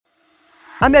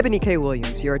I'm Ebony K.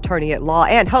 Williams, your attorney at law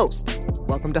and host.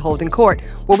 Welcome to Holding Court,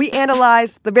 where we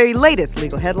analyze the very latest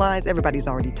legal headlines everybody's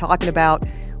already talking about.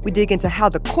 We dig into how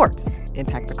the courts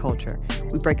impact the culture.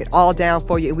 We break it all down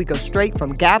for you, and we go straight from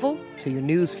gavel to your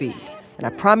news feed. And I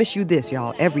promise you this,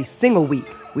 y'all, every single week,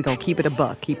 we're going to keep it a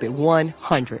buck, keep it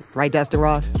 100. Right, Dustin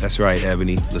Ross? That's right,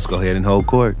 Ebony. Let's go ahead and hold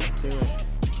court. Let's do it.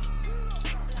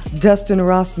 Dustin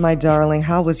Ross, my darling,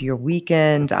 how was your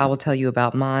weekend? I will tell you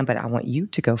about mine, but I want you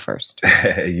to go first.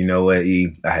 You know what,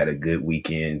 E? I had a good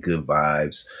weekend, good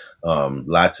vibes,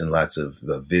 lots and lots of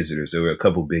visitors. There were a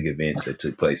couple big events that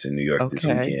took place in New York this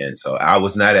weekend. So I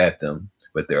was not at them,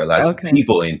 but there are lots of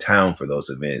people in town for those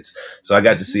events. So I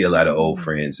got to see a lot of old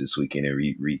friends this weekend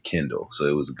and rekindle. So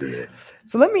it was good.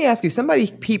 So let me ask you,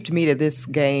 somebody peeped me to this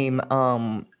game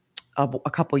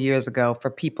a couple years ago for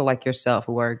people like yourself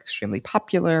who are extremely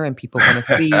popular and people want to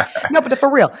see. No, but for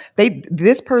real,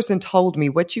 this person told me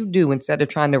what you do instead of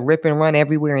trying to rip and run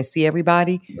everywhere and see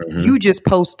everybody, you just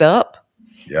post up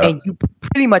and you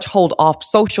pretty much hold off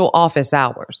social office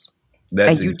hours.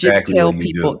 That's and you exactly just tell what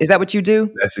you people. do. Is that what you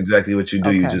do? That's exactly what you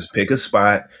do. You just pick a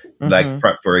spot. Like,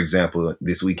 for example,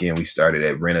 this weekend we started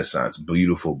at Renaissance,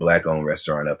 beautiful Black-owned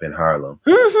restaurant up in Harlem.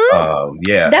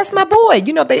 That's my boy.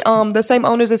 You know, they the same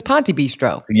owners as Ponte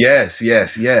Bistro. Yes.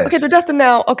 Okay, so Dustin,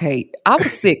 now, I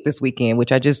was sick this weekend,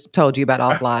 which I just told you about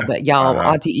offline, but y'all,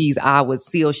 Auntie E's eye was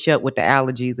sealed shut with the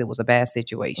allergies. It was a bad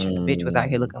situation. The bitch was out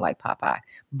here looking like Popeye.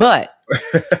 But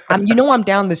I'm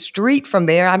down the street from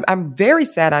there. I'm very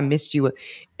sad I missed you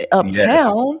uptown.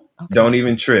 Yes. Okay. Don't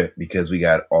even trip because we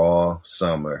got all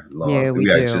summer long. Yeah,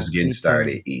 we are just getting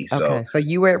started, E. So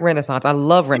you were at Renaissance. I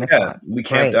love Renaissance. Yeah, we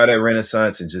camped out at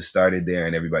Renaissance and just started there,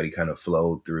 and everybody kind of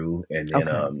flowed through and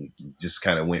then just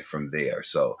kind of went from there.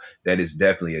 So that is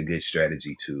definitely a good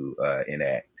strategy to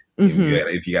enact.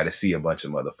 If you got to see a bunch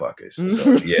of motherfuckers.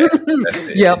 So, yeah, that's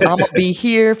it. Yep, I'm going to be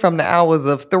here from the hours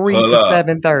of 3 to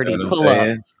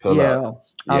 7:30. Pull up.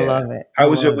 I love it. How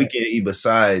was your weekend, E,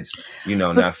 besides,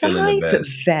 not feeling the best?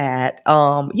 Besides that,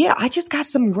 I just got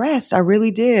some rest. I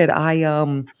really did.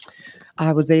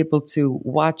 I was able to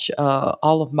watch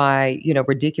all of my,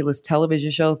 ridiculous television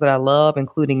shows that I love,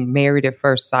 including Married at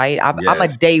First Sight. I'm a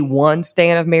day one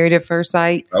stan of Married at First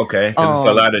Sight. Okay, because it's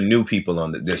a lot of new people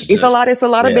on this. It's a lot of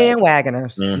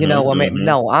bandwagoners.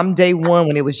 No, I'm day one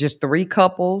when it was just 3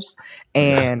 couples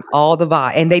and all the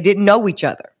vibe, and they didn't know each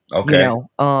other. Okay.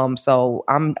 So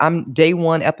I'm day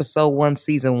 1, episode 1,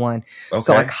 season 1. Okay.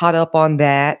 So I caught up on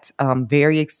that.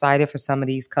 Very excited for some of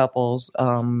these couples.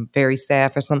 Very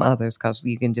sad for some others because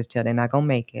you can just tell they're not gonna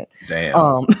make it. Damn.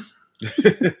 But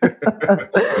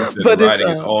the writing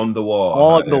is on the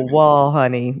wall. On the wall,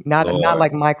 honey. Not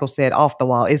like Michael said, off the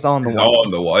wall. It's on the wall. It's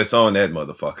on the wall. It's on that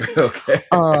motherfucker. Okay.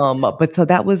 But so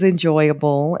that was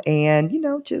enjoyable, and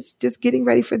just getting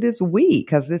ready for this week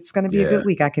because it's gonna be a good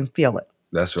week. I can feel it.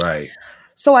 That's right.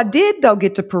 So I did, though,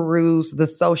 get to peruse the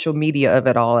social media of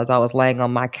it all as I was laying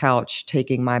on my couch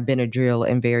taking my Benadryl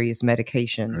and various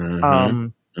medications.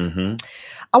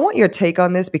 I want your take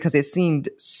on this because it seemed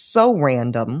so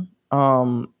random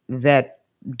that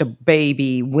the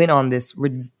baby went on this,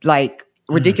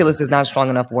 ridiculous is not a strong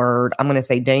enough word. I'm going to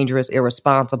say dangerous,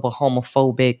 irresponsible,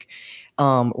 homophobic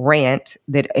rant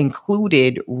that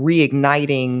included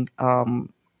reigniting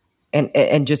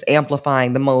and just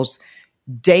amplifying the most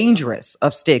dangerous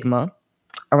of stigma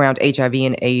around HIV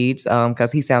and AIDS,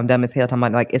 because he sound dumb as hell talking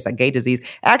about like it's a gay disease.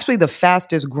 Actually, the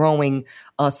fastest growing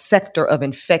sector of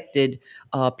infected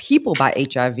people by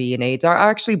HIV and AIDS are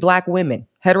actually Black women,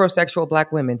 heterosexual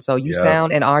Black women. So you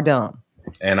sound and are dumb.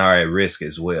 And are at risk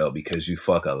as well because you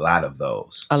fuck a lot of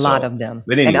those. A lot of them.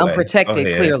 But anyway, and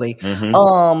unprotected, clearly.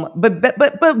 But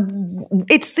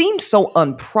it seemed so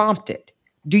unprompted.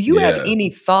 Do you have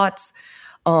any thoughts,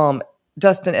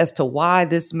 Dustin, as to why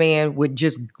this man would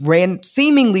just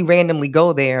seemingly randomly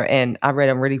go there? And I read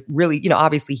him really,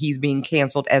 obviously he's being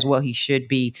canceled as well. He should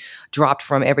be dropped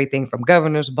from everything from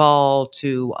Governor's Ball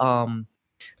to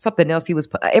something else.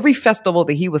 Every festival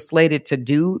that he was slated to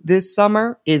do this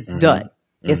summer is done.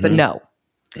 It's a no.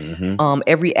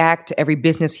 Every act, every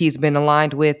business he's been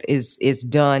aligned with is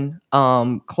done.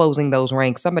 Closing those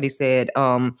ranks. Somebody said,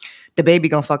 the baby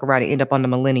gonna fuck around and end up on the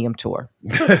Millennium Tour.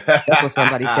 That's what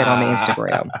somebody said on the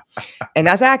Instagram. And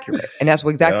that's accurate. And that's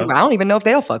exactly why I don't even know if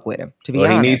they'll fuck with him, to be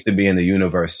honest. He needs to be in the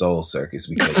Universe Soul Circus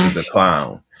because he's a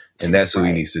clown. And that's who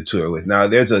he needs to tour with. Now,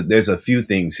 there's a few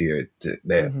things here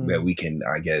that we can,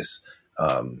 I guess,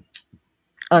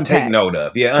 take note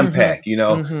of. Yeah, unpack.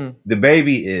 The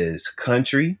baby is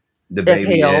country. The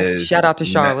baby is, shout out to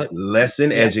Charlotte, less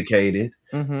than educated.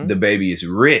 The baby is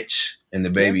rich and the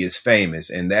baby is famous.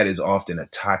 And that is often a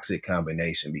toxic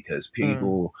combination because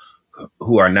people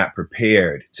who are not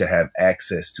prepared to have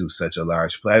access to such a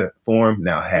large platform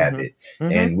now have it.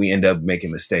 And we end up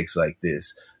making mistakes like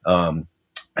this.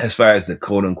 As far as the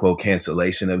quote unquote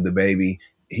cancellation of the baby,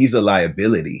 he's a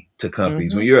liability to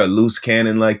companies. When you're a loose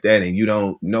cannon like that and you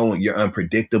don't know, you're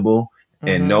unpredictable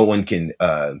and no one can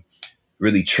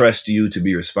really trust you to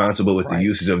be responsible with the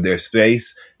usage of their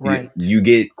space, you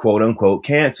get quote unquote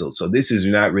canceled. So this is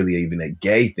not really even a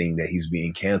gay thing that he's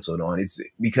being canceled on. It's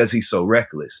because he's so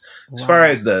reckless. As far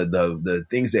as the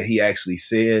things that he actually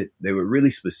said, they were really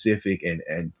specific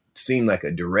and seemed like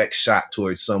a direct shot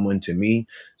towards someone to me.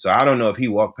 So I don't know if he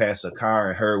walked past a car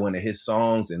and heard one of his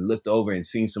songs and looked over and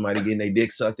seen somebody getting their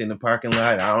dick sucked in the parking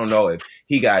lot. I don't know if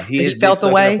he got his dick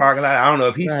sucked in the parking lot. I don't know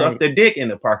if he sucked the dick in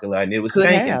the parking lot and it was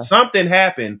stinking. Something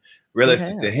happened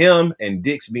relative to him and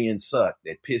dicks being sucked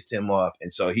that pissed him off.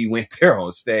 And so he went there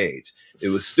on stage. It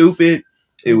was stupid.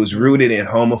 It was rooted in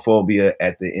homophobia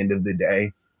at the end of the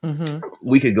day.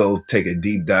 We could go take a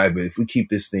deep dive, but if we keep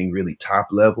this thing really top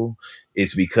level,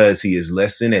 it's because he is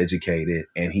less than educated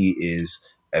and he is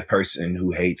a person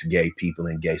who hates gay people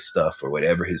and gay stuff for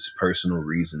whatever his personal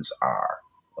reasons are.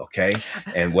 Okay.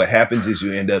 And what happens is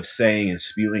you end up saying and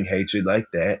spewing hatred like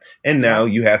that. And now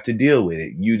you have to deal with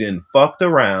it. You then fucked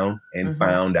around and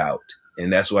found out.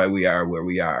 And that's why we are where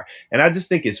we are. And I just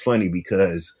think it's funny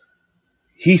because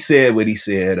he said what he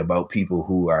said about people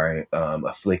who are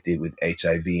afflicted with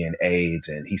HIV and AIDS.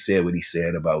 And he said what he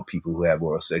said about people who have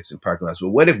oral sex in parking lots. But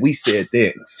what if we said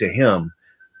that to him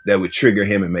that would trigger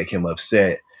him and make him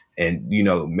upset and, you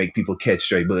know, make people catch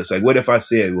stray bullets? Like, what if I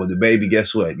said, well, the baby,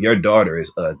 guess what? Your daughter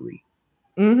is ugly.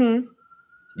 You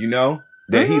know,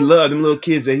 that he loved them little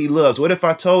kids that he loves. What if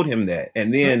I told him that?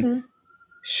 And then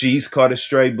she's caught a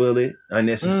stray bullet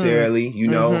unnecessarily. You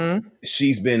know,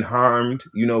 she's been harmed,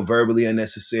 you know, verbally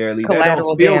unnecessarily.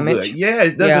 Collateral that don't feel damage. Good. Yeah,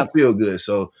 it doesn't feel good.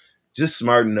 So just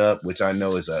smarten up, which I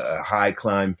know is a high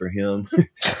climb for him.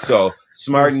 So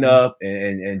smarten up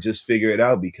and just figure it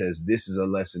out, because this is a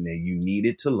lesson that you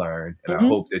needed to learn. And I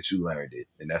hope that you learned it.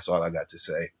 And that's all I got to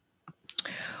say.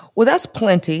 Well, that's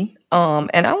plenty.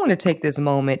 And I want to take this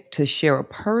moment to share a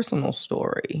personal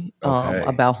story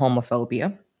about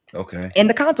homophobia. Okay. And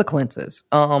the consequences.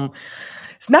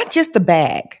 It's not just the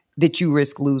bag that you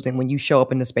risk losing when you show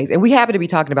up in the space. And we happen to be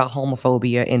talking about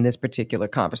homophobia in this particular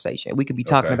conversation. We could be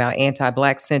talking about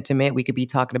anti-Black sentiment. We could be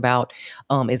talking about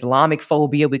Islamic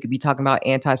phobia. We could be talking about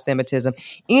anti-Semitism.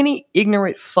 Any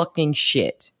ignorant fucking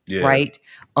shit, right?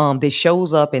 That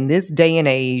shows up in this day and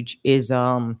age is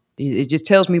it just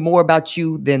tells me more about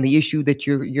you than the issue that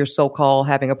you're so-called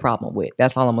having a problem with.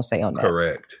 That's all I'm gonna say on that.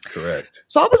 Correct.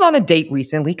 So I was on a date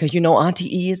recently because, you know,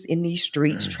 Auntie E is in these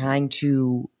streets trying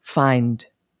to find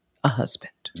a husband.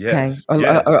 Yes.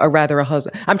 Okay? Or rather a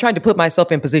husband. I'm trying to put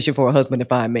myself in position for a husband to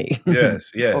find me.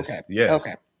 Yes.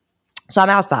 Okay. So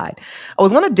I'm outside. I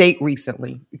was on a date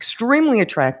recently. Extremely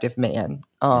attractive man.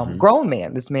 Grown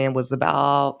man. This man was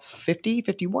about 50,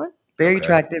 51. Very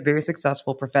attractive, very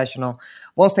successful, professional.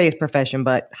 Won't say his profession,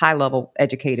 but high-level,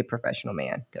 educated, professional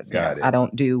man. Because I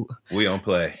don't do... We don't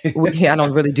play. I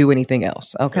don't really do anything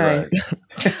else, okay?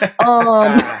 All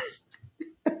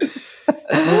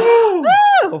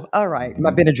right. My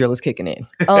Benadryl is kicking in.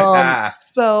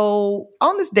 So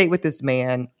on this date with this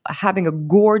man, having a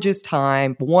gorgeous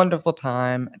time, wonderful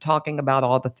time, talking about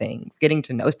all the things, getting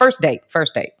to know. First date, for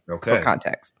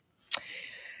context.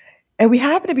 And we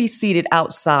happen to be seated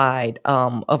outside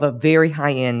of a very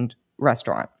high-end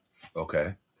restaurant.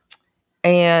 Okay.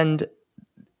 And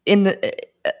in the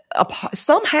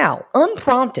somehow,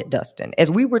 unprompted, Dustin, as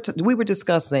we were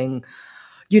discussing,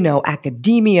 you know,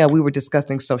 academia, we were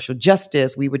discussing social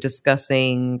justice, we were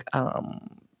discussing, shall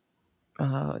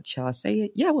I say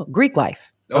it? Yeah, well, Greek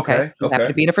life. Okay. We happen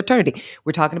to be in a fraternity.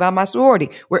 We're talking about my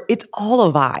sorority, where it's all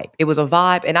a vibe. It was a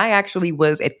vibe, and I actually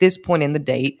was at this point in the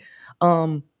date.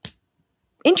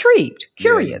 Intrigued,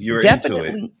 curious, you were definitely.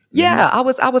 Into it. Yeah, I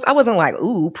wasn't like,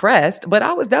 ooh, pressed, but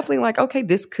I was definitely like, okay,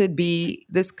 this could be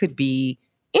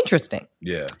interesting.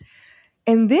 Yeah.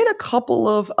 And then a couple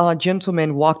of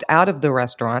gentlemen walked out of the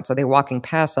restaurant. So they're walking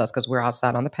past us because we're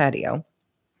outside on the patio.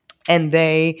 And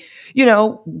they, you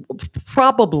know,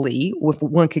 probably, if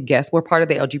one could guess, were part of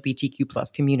the LGBTQ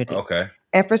plus community. Okay.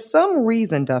 And for some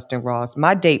reason, Dustin Ross,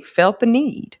 my date felt the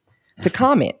need to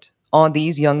comment on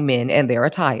these young men and their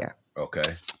attire. Okay.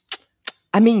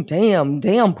 I mean, damn,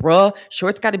 bruh.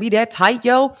 Shorts got to be that tight,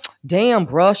 yo. Damn,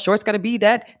 bruh. Shorts got to be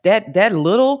that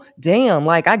little. Damn,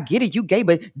 like, I get it, you gay,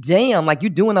 but damn, like, you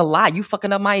doing a lot. You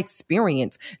fucking up my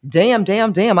experience. Damn.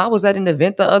 I was at an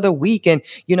event the other week and,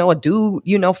 you know, a dude,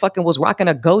 you know, fucking was rocking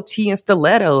a goatee and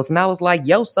stilettos. And I was like,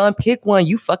 yo, son, pick one.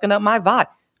 You fucking up my vibe.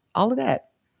 All of that.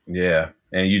 Yeah.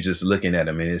 And you just looking at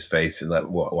him in his face and like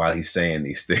while he's saying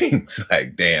these things,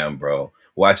 like, damn, bro,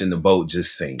 watching the boat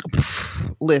just sink.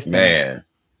 Listen, man.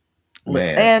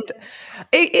 And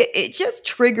it just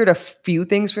triggered a few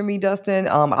things for me, Dustin.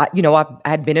 I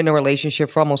had been in a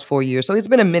relationship for almost 4 years, so it's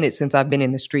been a minute since I've been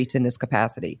in the streets in this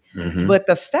capacity. Mm-hmm. But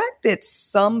the fact that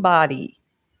somebody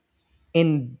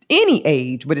in any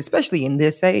age, but especially in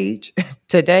this age,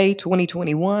 today,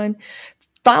 2021,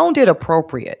 found it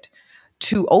appropriate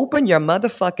to open your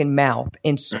motherfucking mouth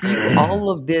and spew all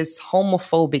of this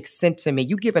homophobic sentiment.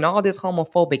 You giving all this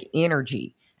homophobic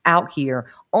energy out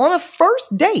here on a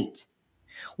first date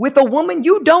with a woman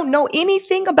you don't know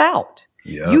anything about.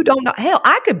 Yep. You don't know. Hell,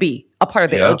 I could be a part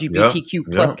of the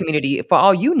LGBTQ plus community for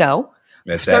all you know.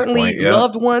 Certainly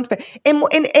loved ones.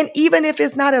 And even if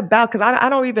it's not about, because I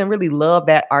don't even really love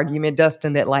that argument,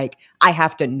 Dustin, that like I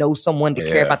have to know someone to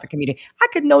care about the community. I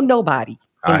could know nobody.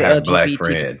 I have black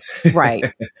friends.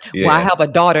 Right. Well, I have a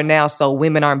daughter now, so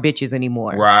women aren't bitches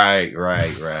anymore. Right.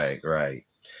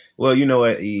 Well, you know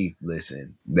what, E?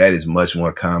 Listen, that is much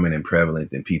more common and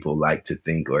prevalent than people like to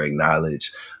think or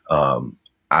acknowledge.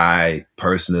 I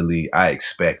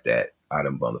expect that out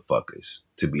of motherfuckers,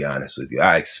 to be honest with you.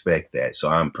 I expect that. So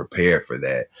I'm prepared for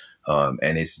that.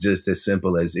 And it's just as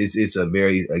simple as it's a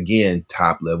very, again,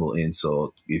 top level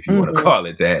insult, if you want to call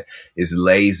it that. It's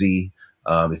lazy.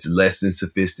 It's less than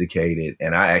sophisticated.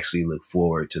 And I actually look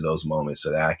forward to those moments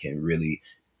so that I can really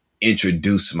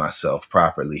introduce myself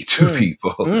properly to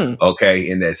people, okay,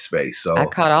 in that space. So I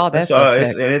caught all that it's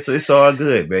all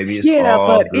good, baby. It's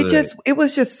all good. It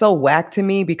was just so whack to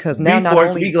me because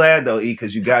now be glad though, E,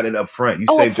 because you got it up front. You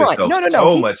saved yourself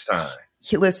so much time.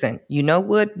 Listen, you know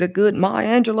what the good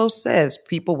Maya Angelou says?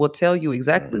 People will tell you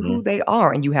exactly who they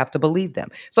are, and you have to believe them.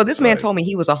 So this man told me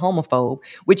he was a homophobe,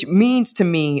 which means to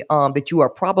me that you are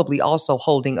probably also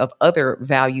holding of other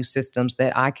value systems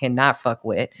that I cannot fuck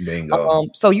with. Bingo.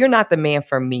 So you're not the man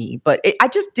for me. But I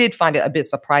just did find it a bit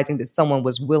surprising that someone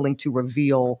was willing to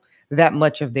reveal that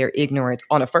much of their ignorance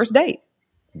on a first date.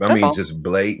 Just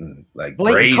blatant,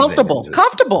 brazen,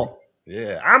 comfortable.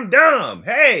 Yeah, I'm dumb.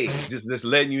 Hey, just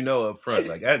letting you know up front.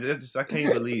 Like I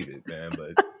can't believe it, man.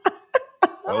 But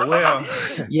oh well.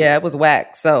 Yeah, it was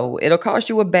whack. So it'll cost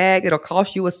you a bag. It'll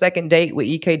cost you a second date with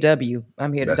EKW.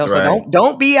 I'm here to tell. Right. So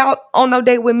don't be out on no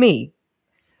date with me.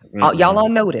 Y'all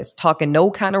on notice, talking no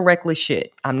kind of reckless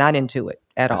shit. I'm not into it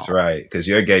at all. That's right, because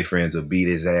your gay friends will beat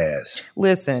his ass.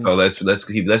 Listen, so let's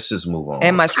just move on,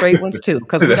 and my straight ones too,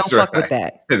 because we don't fuck with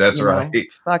that. That's right.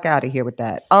 Fuck out of here with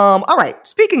that. All right.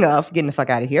 Speaking of getting the fuck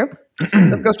out of here,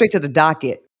 let's go straight to the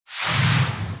docket.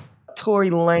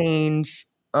 Tory Lanez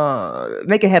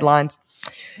making headlines.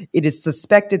 It is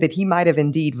suspected that he might have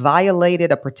indeed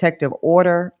violated a protective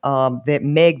order that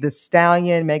Megan Thee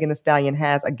Stallion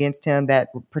has against him. That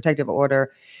protective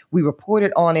order, we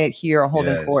reported on it here on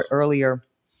Holding Court earlier.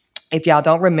 If y'all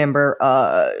don't remember,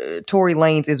 Tory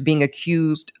Lanez is being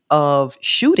accused of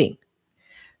shooting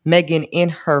Megan in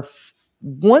her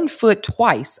 1 foot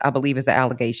twice, I believe is the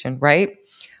allegation, right?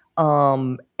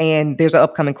 And there's an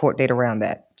upcoming court date around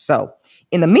that. So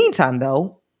in the meantime,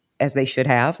 though, as they should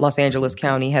have, Los Angeles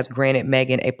County has granted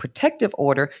Megan a protective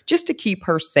order just to keep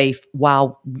her safe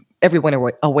while everyone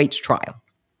awaits trial.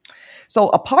 So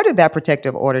a part of that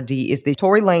protective order, D, is that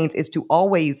Tory Lanez is to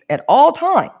always, at all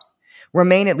times,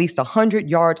 remain at least 100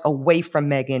 yards away from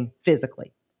Megan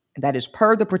physically. And that is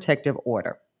per the protective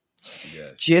order.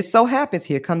 Yes. Just so happens,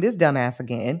 here come this dumbass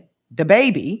again, the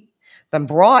baby, that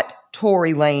brought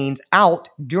Tory Lanez out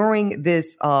during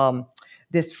this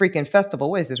this freaking festival.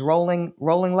 What is this? Rolling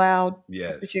Loud?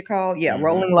 Yes. What's the shit called? Yeah,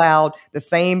 Rolling Loud. The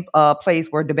same place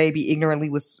where the baby ignorantly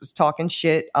was talking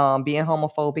shit, being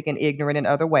homophobic and ignorant in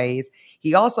other ways.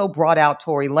 He also brought out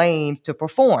Tory Lanez to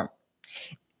perform.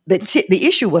 The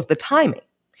issue was the timing.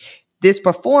 This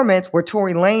performance where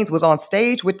Tory Lanez was on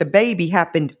stage with the baby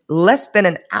happened less than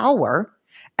an hour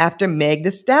after Meg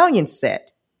Thee Stallion's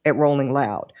set at Rolling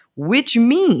Loud, which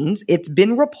means it's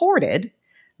been reported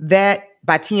that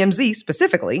by TMZ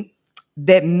specifically,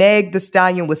 that Meg Thee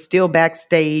Stallion was still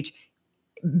backstage,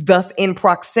 thus in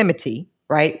proximity,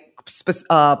 right?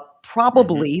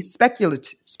 Probably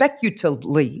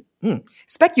speculatively,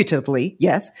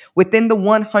 yes, within the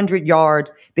 100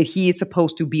 yards that he is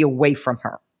supposed to be away from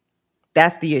her.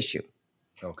 That's the issue.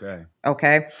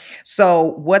 Okay.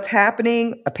 So what's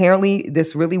happening? Apparently,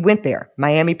 this really went there.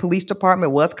 Miami Police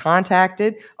Department was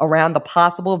contacted around the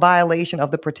possible violation of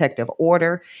the protective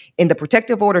order, and the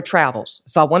protective order travels.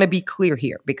 So I want to be clear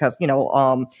here because,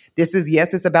 this is,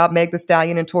 yes, it's about Meg Thee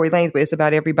Stallion and Tory Lanez, but it's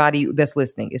about everybody that's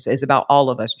listening. It's about all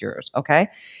of us jurors. Okay.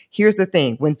 Here's the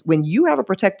thing. When you have a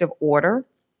protective order,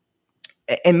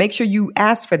 and make sure you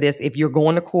ask for this if you're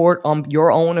going to court on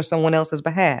your own or someone else's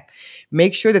behalf.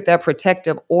 Make sure that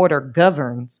protective order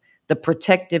governs the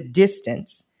protective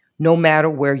distance, no matter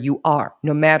where you are,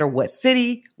 no matter what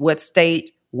city, what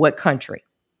state, what country.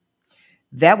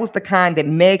 That was the kind that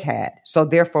Meg had. So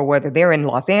therefore, whether they're in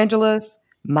Los Angeles,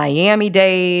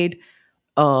 Miami-Dade,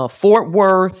 Fort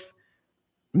Worth,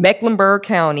 Mecklenburg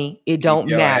County, it don't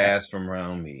matter. Keep your ass from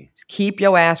around me. Keep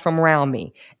your ass from around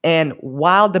me. And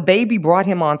while DaBaby brought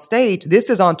him on stage, this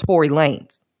is on Tory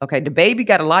Lanez. Okay, DaBaby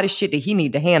got a lot of shit that he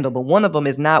need to handle, but one of them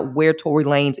is not where Tory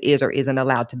Lanez is or isn't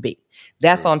allowed to be.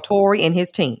 That's on Tory and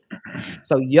his team.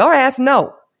 So your ass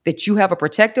know that you have a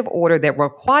protective order that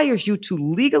requires you to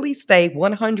legally stay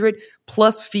 100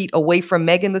 plus feet away from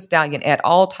Megan Thee Stallion at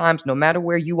all times, no matter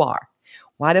where you are.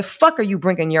 Why the fuck are you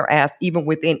bringing your ass even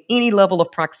within any level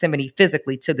of proximity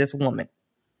physically to this woman?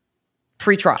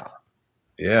 Pre-trial.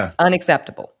 Yeah.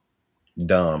 Unacceptable.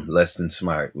 Dumb, less than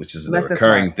smart, which is the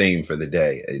recurring theme for the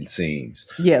day, it seems.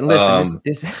 Yeah, listen,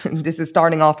 this is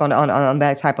starting off on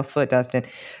that type of foot, Dustin.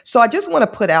 So I just want to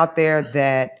put out there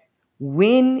that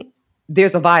when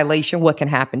there's a violation, what can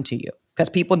happen to you? Because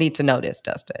people need to know this,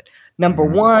 Dustin. Number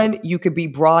one, you could be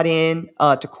brought in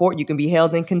to court. You can be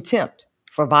held in contempt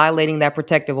for violating that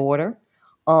protective order.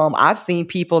 I've seen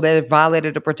people that have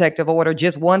violated a protective order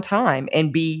just one time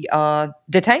and be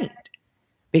detained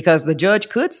because the judge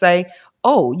could say,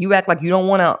 oh, you act like you don't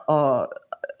want to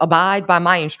abide by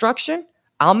my instruction?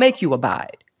 I'll make you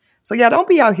abide. So yeah, don't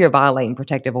be out here violating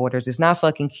protective orders. It's not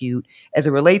fucking cute. As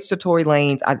it relates to Tory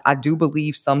Lanez, I do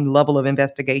believe some level of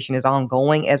investigation is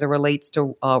ongoing as it relates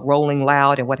to Rolling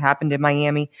Loud and what happened in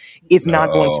Miami. It's not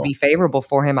going to be favorable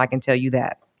for him, I can tell you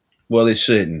that. Well, it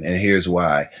shouldn't, and here's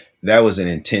why. That was an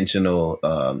intentional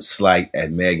slight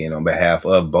at Megan on behalf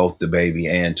of both DaBaby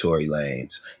and Tory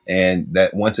Lanez. And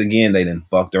that, once again, they done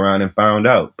fucked around and found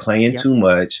out. Playing too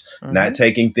much, not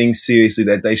taking things seriously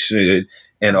that they should,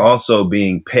 and also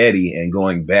being petty and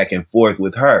going back and forth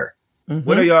with her.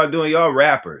 What are y'all doing? Y'all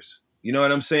rappers. You know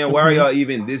what I'm saying? Why are y'all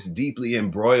even this deeply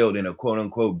embroiled in a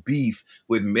quote-unquote beef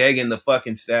with Megan the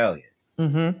fucking Stallion?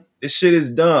 This shit is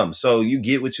dumb. So you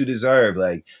get what you deserve.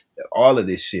 Like, all of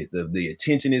this shit, the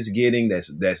attention it's getting,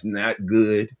 that's not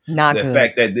good. The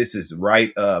fact that this is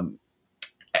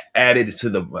added to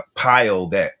the pile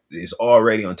that is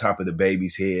already on top of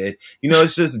DaBaby's head. You know,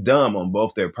 it's just dumb on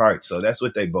both their parts. So that's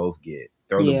what they both get.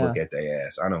 Throw the book at their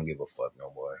ass. I don't give a fuck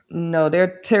no more. No,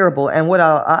 they're terrible. And what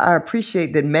I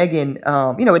appreciate that Megan,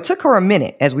 it took her a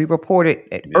minute, as we reported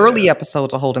at early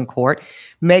episodes of Holding Court.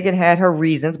 Megan had her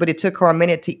reasons, but it took her a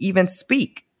minute to even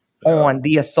speak on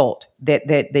the assault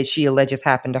that she alleges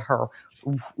happened to her,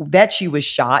 that she was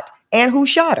shot, and who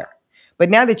shot her. But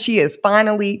now that she has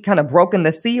finally kind of broken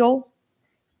the seal,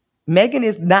 Megan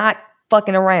is not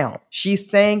fucking around. She's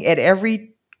saying at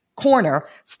every corner,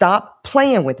 stop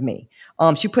playing with me.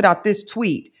 She put out this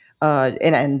tweet,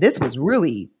 and this was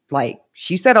really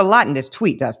she said a lot in this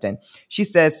tweet, Dustin. She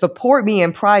says, support me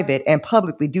in private and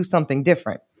publicly do something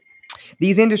different.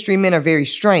 These industry men are very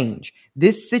strange.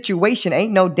 This situation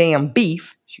ain't no damn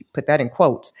beef. She put that in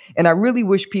quotes. And I really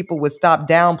wish people would stop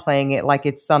downplaying it like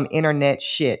it's some internet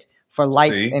shit for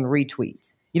likes and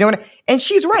retweets. You know what? And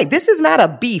she's right. This is not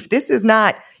a beef. This is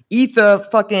not Ether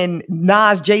fucking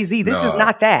Nas Jay-Z. This is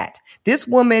not that. This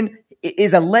woman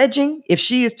is alleging, if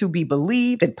she is to be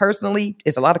believed, and personally,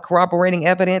 it's a lot of corroborating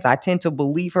evidence. I tend to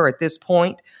believe her at this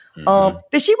point, that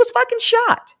she was fucking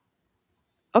shot.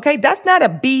 Okay, that's not a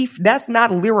beef. That's not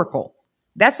lyrical.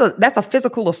 That's a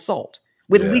physical assault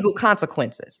with legal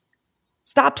consequences.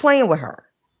 Stop playing with her.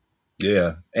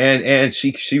 Yeah. And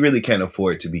she really can't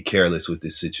afford to be careless with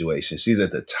this situation. She's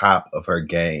at the top of her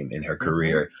game in her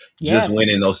career. Just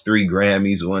winning those 3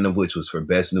 Grammys, one of which was for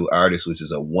Best New Artist, which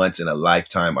is a once in a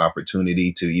lifetime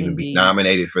opportunity to even be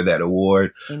nominated for that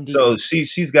award. So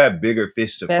she's got bigger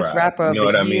fish to fry. Best rapper of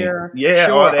the year. Yeah,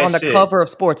 sure, all that on the shit. Cover of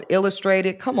Sports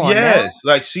Illustrated. Come on, yes,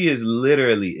 now. Like she is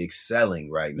literally excelling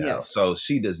right now. Yes. So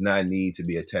she does not need to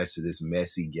be attached to this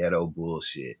messy ghetto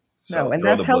bullshit. So no, and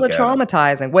that's hella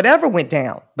traumatizing. Whatever went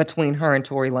down between her and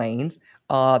Tory Lanez,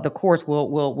 the courts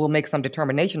will make some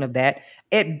determination of that.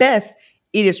 At best,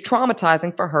 it is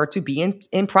traumatizing for her to be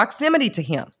in proximity to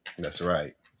him. That's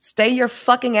right. Stay your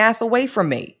fucking ass away from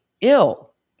me.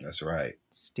 Ill. That's right.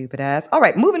 Stupid ass. All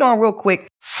right, moving on real quick.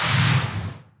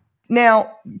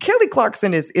 Now, Kelly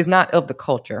Clarkson is not of the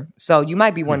culture, so you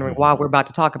might be wondering why we're about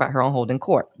to talk about her on Holding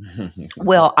Court.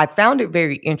 Well, I found it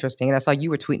very interesting, and I saw you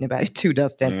were tweeting about it too,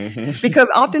 Dustin, because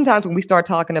oftentimes when we start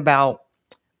talking about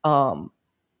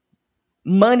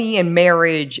money and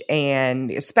marriage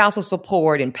and spousal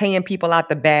support and paying people out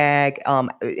the bag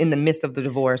in the midst of the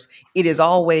divorce, it is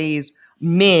always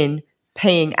men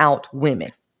paying out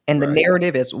women. And the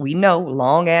narrative is, we know,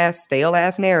 long ass, stale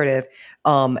ass narrative,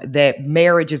 that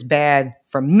marriage is bad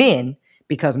for men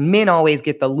because men always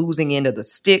get the losing end of the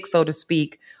stick, so to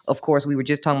speak. Of course, we were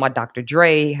just talking about Dr.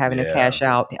 Dre having to cash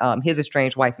out his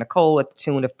estranged wife, Nicole, at the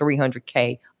tune of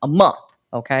 $300K a month.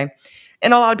 Okay.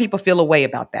 And a lot of people feel a way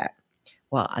about that.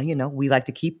 Well, we like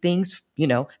to keep things,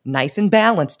 nice and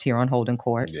balanced here on Holding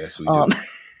Court. Yes, we do.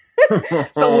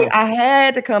 So I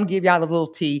had to come give y'all a little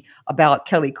tea about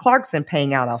Kelly Clarkson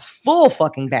paying out a full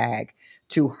fucking bag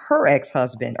to her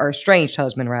ex-husband, or estranged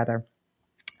husband rather,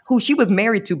 who she was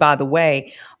married to, by the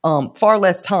way, far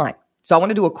less time. So I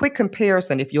want to do a quick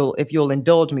comparison, if you'll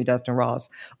indulge me, Dustin Ross,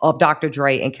 of Dr.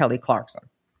 Dre and Kelly Clarkson.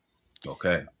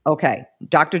 Okay.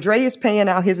 Dr. Dre is paying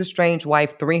out his estranged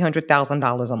wife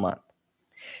 $300,000 a month.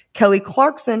 Kelly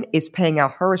Clarkson is paying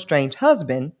out her estranged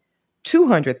husband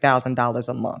 $200,000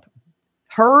 a month.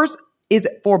 Hers is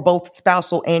for both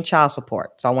spousal and child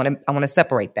support. So I want to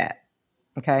separate that.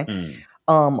 Okay.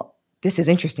 This is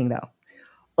interesting though.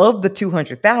 Of the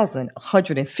 $200,000,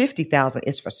 $150,000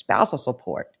 is for spousal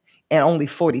support, and only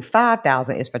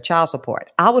 $45,000 is for child support.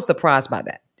 I was surprised by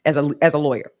that as a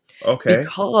lawyer. Okay.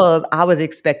 Because I was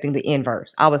expecting the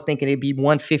inverse. I was thinking it'd be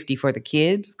 $150 for the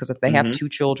kids, because if they have two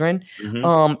children,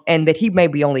 and that he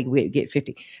maybe only would get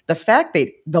 $50. The fact that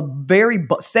the very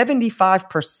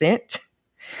 75%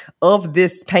 of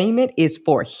this payment is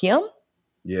for him.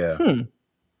 Yeah.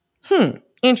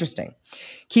 Interesting.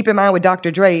 Keep in mind with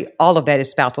Dr. Dre, all of that is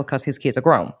spousal because his kids are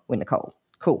grown with Nicole.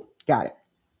 Cool. Got it.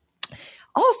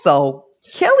 Also,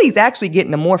 Kelly's actually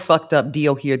getting a more fucked up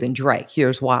deal here than Dre.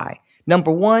 Here's why.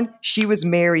 Number one, she was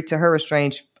married to her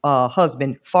estranged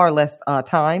husband far less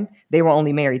time. They were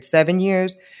only married 7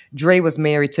 years. Dre was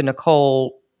married to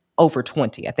Nicole over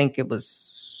 20. I think it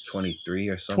was 23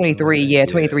 or something. 23,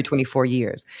 23, 24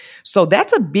 years. So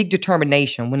that's a big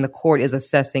determination when the court is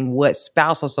assessing what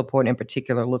spousal support in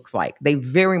particular looks like. They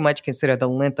very much consider the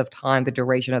length of time, the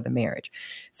duration of the marriage.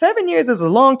 7 years is a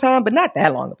long time, but not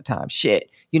that long of a time. Shit.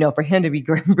 For him to be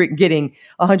getting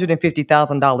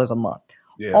 $150,000 a month.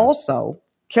 Yeah. Also,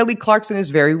 Kelly Clarkson is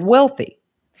very wealthy.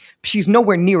 She's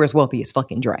nowhere near as wealthy as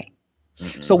fucking Dre.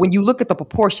 So when you look at the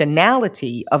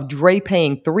proportionality of Dre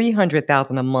paying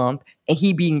 $300,000 a month and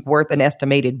he being worth an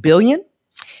estimated $1 billion,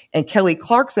 and Kelly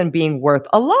Clarkson being worth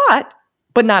a lot,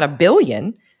 but not $1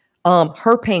 billion,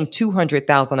 her paying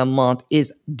 $200,000 a month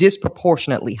is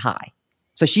disproportionately high.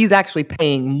 So she's actually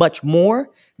paying much more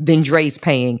than Dre's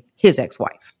paying his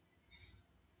ex-wife.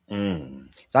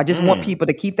 So I just want people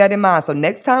to keep that in mind. So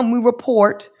next time we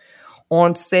report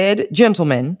on said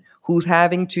gentleman who's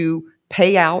having to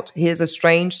pay out his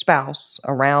estranged spouse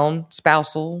around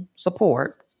spousal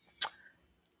support,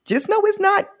 just know it's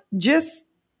not just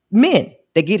men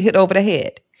that get hit over the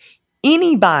head.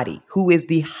 Anybody who is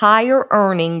the higher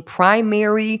earning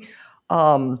primary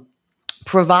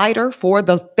provider for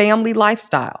the family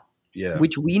lifestyle,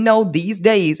 which we know these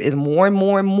days is more and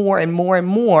more and more and more and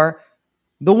more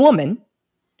the woman.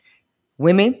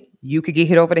 Women, you could get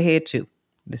hit over the head too.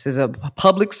 This is a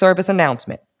public service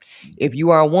announcement. If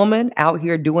you are a woman out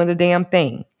here doing the damn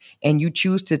thing and you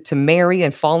choose to marry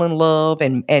and fall in love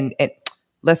and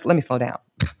let me slow down.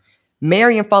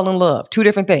 Marry and fall in love, two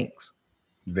different things.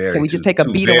 Can we just take a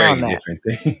beat around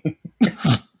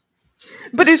that?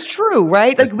 But it's true,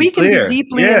 right? Like we can be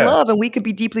deeply in love and we can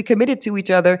be deeply committed to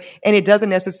each other, and it doesn't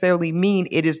necessarily mean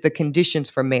it is the conditions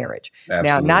for marriage. Absolutely.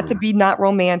 Now, not to be not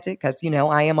romantic, because,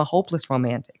 I am a hopeless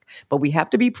romantic, but we have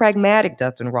to be pragmatic,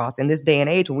 Dustin Ross, in this day and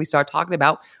age when we start talking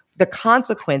about the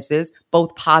consequences,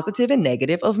 both positive and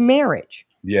negative, of marriage.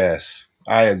 Yes,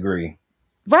 I agree.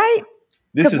 Right?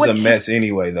 This is a mess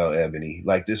anyway, though, Ebony.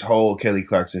 Like this whole Kelly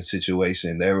Clarkson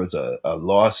situation, there was a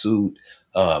lawsuit.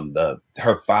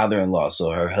 Her father-in-law, so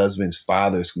her husband's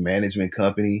father's management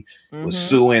company was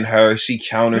suing her. She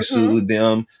countersued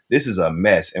them. This is a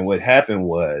mess. And what happened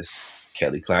was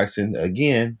Kelly Clarkson,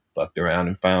 again, fucked around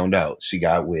and found out. She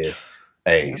got with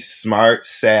a smart,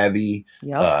 savvy,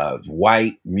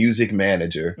 white music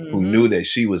manager who knew that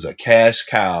she was a cash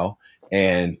cow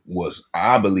and was,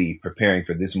 I believe, preparing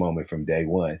for this moment from day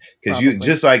one. Because you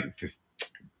just like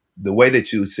the way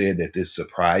that you said that this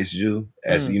surprised you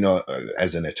as,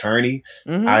 as an attorney,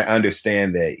 I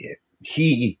understand that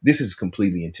this is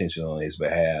completely intentional on his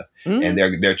behalf. And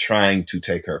they're trying to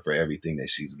take her for everything that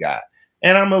she's got.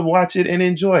 And I'm going to watch it and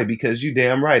enjoy, because you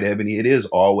damn right, Ebony, it is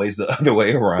always the other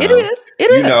way around. It is.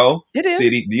 It is.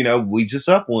 City, we just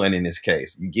up one in this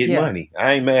case. You get money.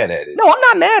 I ain't mad at it. No, I'm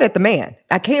not mad at the man.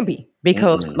 I can't be.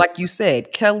 Because like you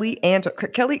said, Kelly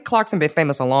Clarkson been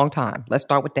famous a long time. Let's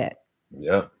start with that.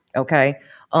 Yeah. Okay.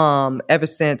 Ever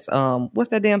since what's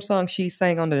that damn song she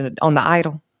sang on the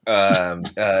Idol?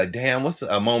 Damn, what's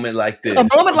a moment like this? A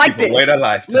moment like this. Wait a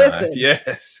lifetime. Listen.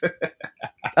 Yes.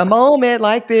 A moment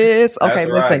like this. Okay,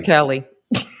 listen, right. Kelly.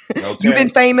 Okay. You've been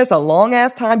famous a long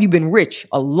ass time. You've been rich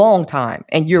a long time,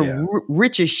 and you're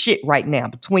rich as shit right now.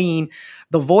 Between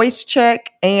the Voice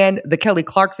check and the Kelly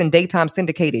Clarkson daytime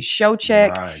syndicated show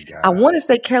check, I want to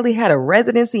say Kelly had a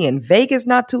residency in Vegas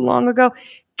not too long ago.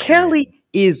 Kelly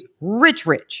is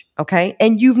rich, okay,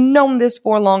 and you've known this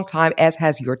for a long time, as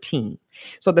has your team.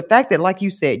 So the fact that, like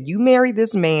you said, you married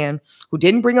this man who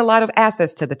didn't bring a lot of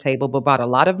assets to the table, but brought a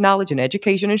lot of knowledge and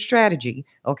education and strategy.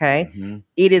 Okay.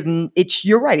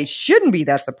 You're right. It shouldn't be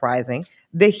that surprising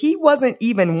that he wasn't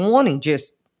even wanting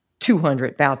just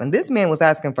 200,000. This man was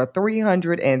asking for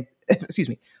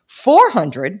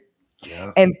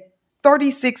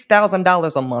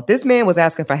 $436,000 a month. This man was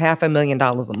asking for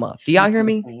 $500,000 a month. Do y'all hear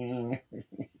me?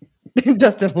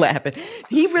 Dustin laughing.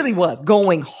 He really was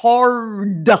going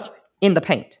hard in the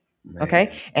paint. Man.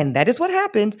 Okay. And that is what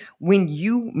happens when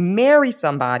you marry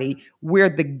somebody where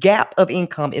the gap of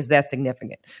income is that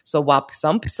significant. So while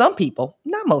some people,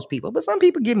 not most people, but some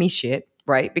people give me shit,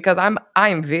 right? Because I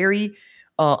am very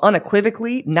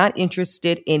unequivocally not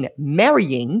interested in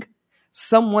marrying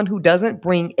someone who doesn't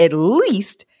bring at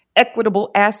least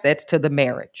equitable assets to the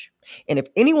marriage. And if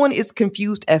anyone is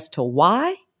confused as to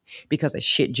why, because of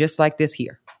shit just like this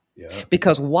here. Yeah.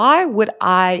 Because why would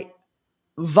I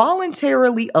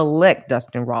voluntarily elect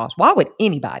Dustin Ross? Why would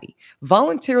anybody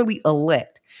voluntarily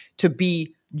elect to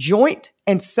be joint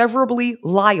and severably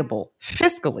liable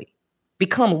fiscally,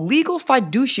 become legal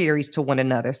fiduciaries to one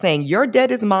another, saying your debt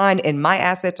is mine and my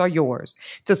assets are yours,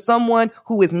 to someone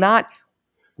who is not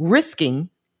risking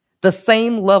the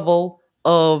same level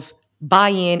of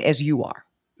buy-in as you are?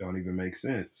 Don't even make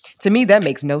sense. To me, that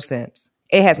makes no sense.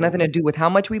 It has nothing to do with how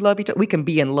much we love each other. We can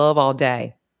be in love all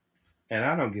day. And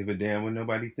I don't give a damn when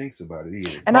nobody thinks about it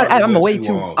either. And I'm way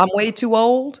too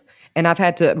old, and I've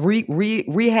had to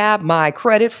rehab my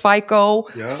credit, FICO,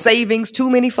 savings too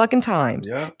many fucking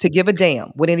times to give a damn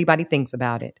what anybody thinks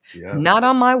about it. Not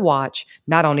on my watch,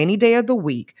 not on any day of the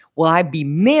week will I be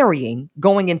marrying,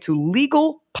 going into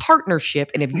legal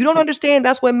partnership. And if you don't understand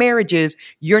that's what marriage is,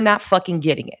 you're not fucking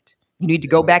getting it. You need to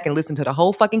go back and listen to the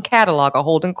whole fucking catalog of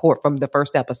Holding Court from the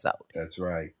first episode. That's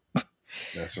right.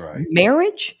 That's right.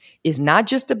 Marriage is not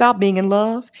just about being in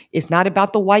love. It's not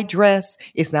about the white dress.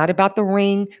 It's not about the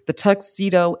ring, the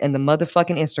tuxedo, and the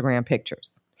motherfucking Instagram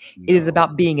pictures. No. It is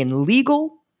about being in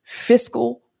legal,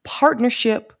 fiscal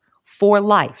partnership for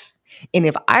life. And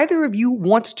if either of you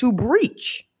wants to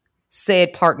breach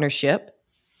said partnership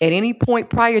at any point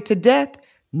prior to death,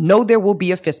 know there will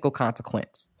be a fiscal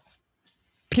consequence.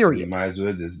 Period. You might as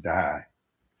well just die.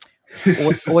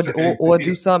 or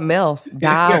do something else,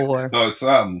 die or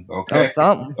something, okay,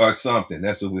 or something.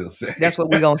 That's what we'll say. That's what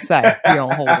we're gonna say here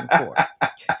on Holding Court.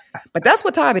 But that's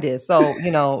what time it is. So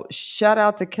shout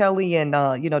out to Kelly, and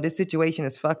this situation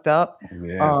is fucked up.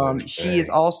 Yeah, she is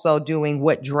also doing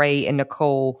what Dre and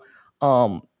Nicole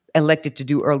elected to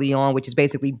do early on, which is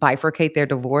basically bifurcate their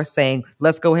divorce, saying,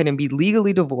 let's go ahead and be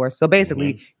legally divorced. So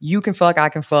basically, you can fuck, I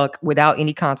can fuck without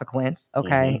any consequence.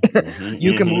 Okay.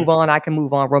 You can move on, I can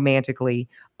move on romantically.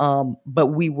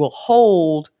 But we will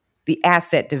hold the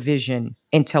asset division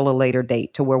until a later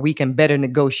date to where we can better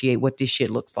negotiate what this shit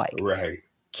looks like. Right.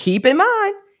 Keep in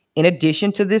mind, in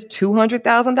addition to this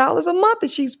 $200,000 a month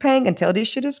that she's paying until this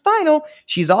shit is final,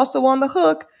 she's also on the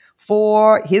hook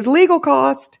for his legal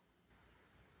cost.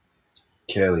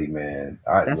 Kelly, man,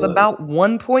 that's about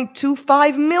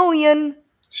 $1.25 million.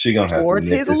 She gonna have towards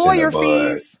to nip his lawyer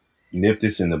fees. Nip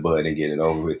this in the bud and get it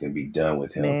over with and be done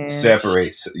with him. Man.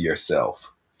 Separate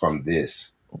yourself from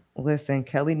this. Listen,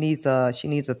 Kelly needs a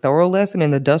thorough lesson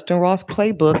in the Dustin Ross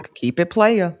playbook. Keep it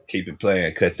player. Keep it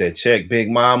playing. Cut that check, Big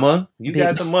Mama. You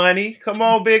got the money. Come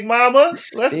on, Big Mama.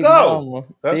 Let's go. Mama.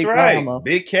 That's Big right. Mama.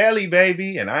 Big Kelly,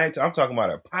 baby. And I'm talking about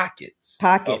her pockets.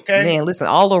 Pockets. Okay? Man, listen,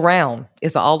 all around.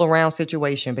 It's an all around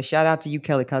situation. But shout out to you,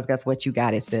 Kelly, because that's what you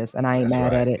got, it sis. And I ain't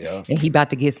mad at it. Yeah. And he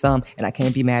about to get some, and I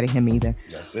can't be mad at him either.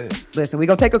 That's it. Listen, we're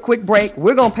going to take a quick break.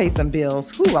 We're going to pay some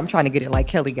bills. Whew, I'm trying to get it like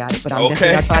Kelly got it, but I'm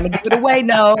definitely not trying to give it away.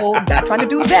 No, not trying to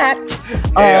do that.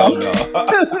 Hell no.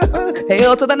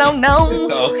 Hell to the no.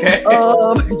 Okay.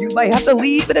 You might have to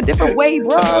leave in a different way,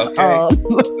 bro. Okay.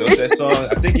 What's that song?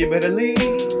 I think you better leave.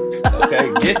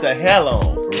 Okay, get the hell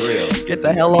on, for real. Get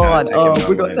the hell on.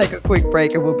 We're going to take a quick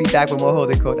break, and we'll be back with more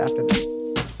Holding Court after this.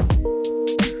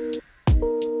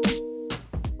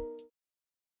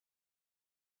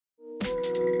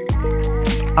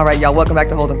 All right, y'all, welcome back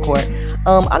to Holding Court.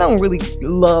 I don't really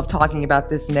love talking about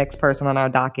this next person on our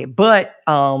docket, but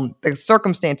the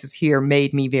circumstances here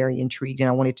made me very intrigued, and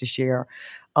I wanted to share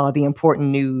the important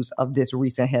news of this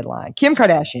recent headline. Kim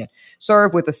Kardashian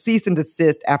served with a cease and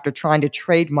desist after trying to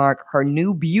trademark her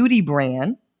new beauty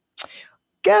brand.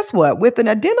 Guess what? With an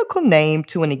identical name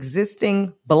to an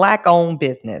existing Black-owned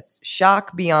business.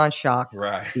 Shock beyond shock,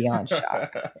 right. Beyond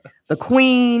shock. The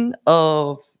queen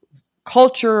of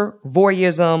culture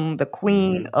voyeurism, the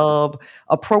queen of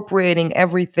appropriating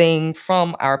everything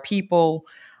from our people,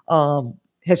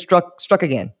 has struck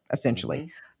again,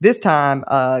 essentially. This time,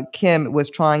 Kim was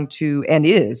trying to, and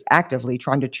is actively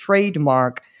trying to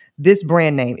trademark this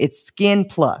brand name. It's Skin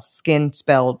Plus, Skin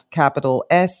spelled capital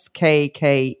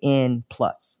SKKN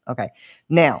plus. Okay.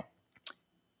 Now,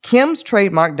 Kim's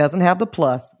trademark doesn't have the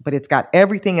plus, but it's got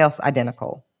everything else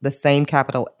identical. The same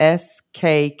capital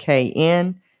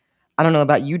SKKN. I don't know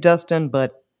about you, Dustin,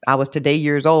 but I was today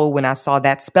years old when I saw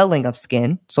that spelling of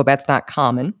skin. So that's not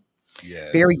common.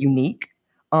 Yes. Very unique.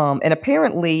 And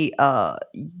apparently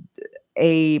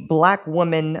a Black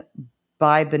woman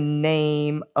by the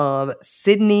name of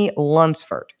Sydney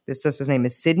Lunsford. This sister's name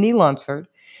is Sydney Lunsford.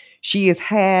 She has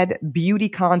had Beauty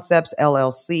Concepts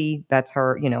LLC. That's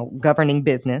her, governing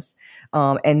business.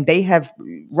 And they have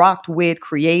rocked with,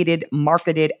 created,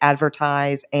 marketed,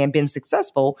 advertised, and been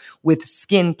successful with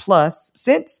Skin Plus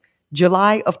since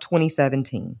July of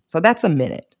 2017. So that's a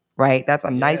minute, right? That's a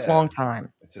nice long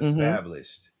time. It's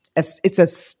established. It's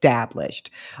established.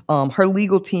 Her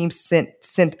legal team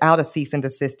sent out a cease and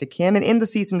desist to Kim. And in the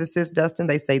cease and desist, Dustin,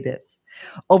 they say this.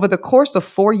 Over the course of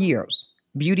 4 years,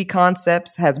 Beauty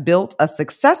Concepts has built a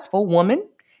successful woman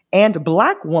and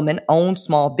Black woman-owned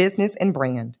small business and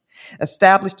brand,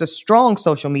 established a strong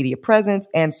social media presence,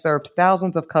 and served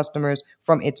thousands of customers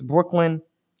from its Brooklyn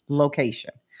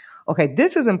location. Okay,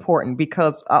 this is important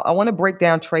because I want to break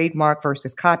down trademark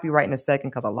versus copyright in a second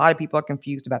because a lot of people are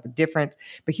confused about the difference.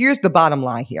 But here's the bottom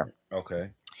line here. Okay.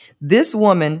 This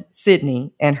woman,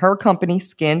 Sydney, and her company,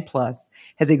 Skin Plus,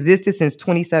 has existed since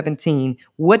 2017.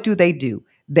 What do? They do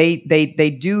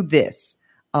this.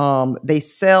 They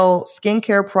sell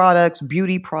skincare products,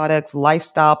 beauty products,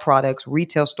 lifestyle products,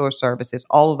 retail store services,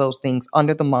 all of those things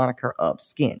under the moniker of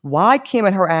Skin. Why Kim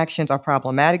and her actions are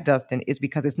problematic, Dustin, is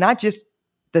because it's not just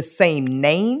the same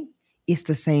name, it's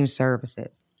the same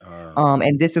services.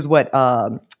 And this is what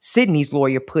Sydney's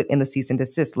lawyer put in the cease and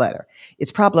desist letter.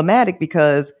 It's problematic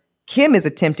because Kim is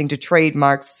attempting to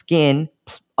trademark Skin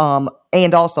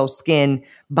and also Skin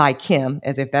by Kim,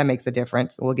 as if that makes a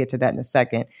difference. We'll get to that in a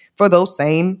second. For those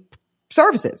same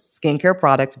services, skincare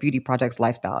products, beauty products,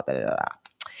 lifestyle,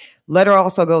 Letter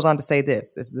also goes on to say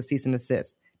this is the cease and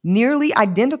desist. Nearly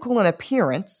identical in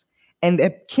appearance, and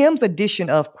Kim's addition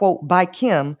of, quote, by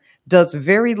Kim does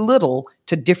very little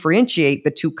to differentiate the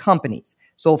two companies.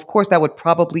 So, of course, that would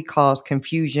probably cause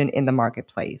confusion in the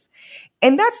marketplace.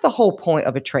 And that's the whole point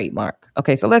of a trademark.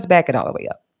 Okay, so let's back it all the way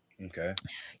up. Okay.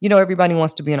 Everybody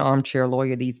wants to be an armchair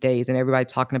lawyer these days, and everybody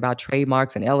talking about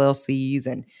trademarks and LLCs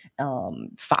and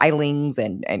filings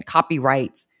and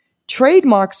copyrights.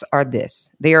 Trademarks are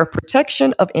this. They are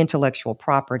protection of intellectual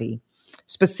property,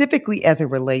 specifically as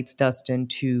it relates, Dustin,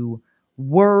 to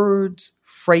words,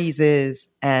 phrases,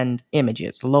 and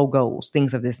images, logos,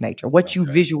 things of this nature, what you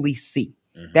visually see.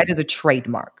 That is a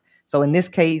trademark. So in this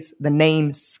case, the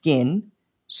name Skin,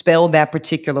 spelled that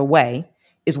particular way,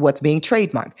 is what's being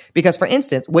trademarked. Because, for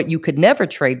instance, what you could never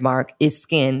trademark is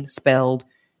Skin spelled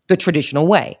the traditional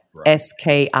way,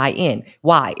 SKIN.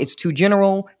 Why? It's too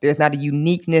general. There's not a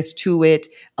uniqueness to it,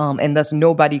 and thus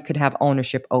nobody could have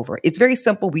ownership over it. It's very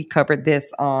simple. We covered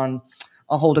this on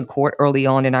Holden Court early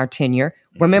on in our tenure.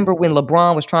 Remember when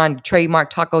LeBron was trying to trademark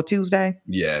Taco Tuesday?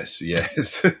 Yes.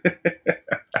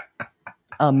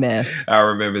 A mess. I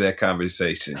remember that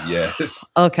conversation. Yes.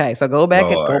 Okay, so go back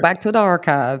to the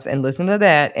archives and listen to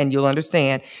that, and you'll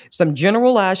understand some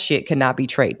generalized shit cannot be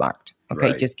trademarked.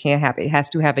 Okay, It just can't happen. It has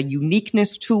to have a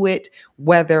uniqueness to it,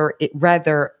 whether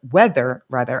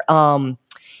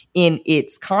in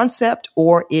its concept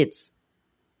or its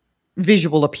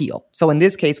visual appeal. So in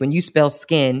this case, when you spell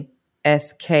Skin,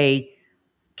 SKKN,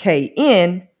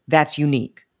 that's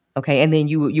unique. Okay, and then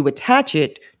you attach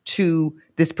it to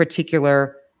this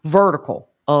particular vertical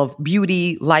of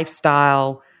beauty,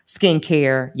 lifestyle,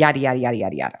 skincare, yada, yada, yada,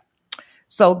 yada, yada.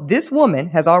 So this woman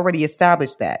has already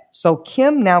established that. So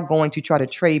Kim now going to try to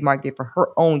trademark it for her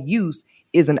own use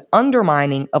is an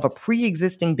undermining of a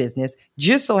pre-existing business.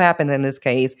 Just so happened in this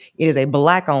case, it is a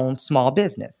Black-owned small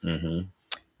business.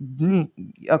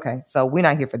 Okay, so we're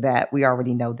not here for that. We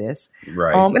already know this.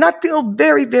 Right. And I feel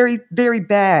very, very, very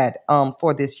bad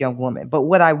for this young woman. But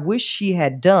what I wish she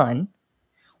had done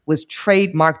was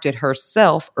trademarked it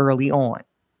herself early on.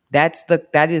 That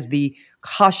is the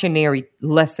cautionary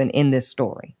lesson in this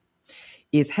story.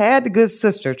 Is had the good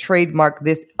sister trademarked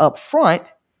this up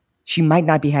front, she might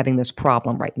not be having this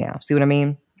problem right now. See what I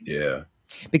mean? Yeah.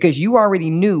 Because you already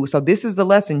knew. So this is the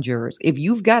lesson, jurors. If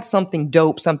you've got something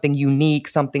dope, something unique,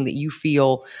 something that you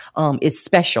feel is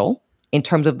special in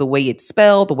terms of the way it's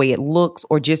spelled, the way it looks,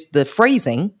 or just the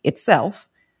phrasing itself,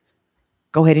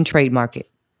 go ahead and trademark it.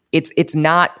 It's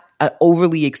not an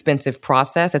overly expensive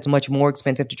process. It's much more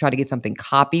expensive to try to get something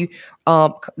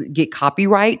get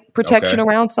copyright protection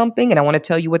around something. And I want to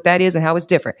tell you what that is and how it's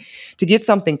different. To get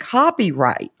something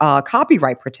copyright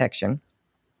protection,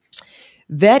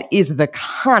 that is the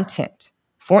content.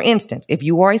 For instance, if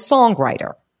you are a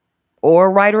songwriter or a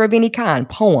writer of any kind,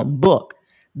 poem, book,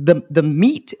 the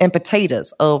meat and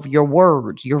potatoes of your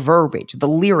words, your verbiage, the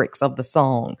lyrics of the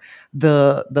song,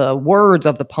 the words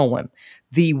of the poem,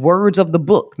 the words of the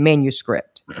book,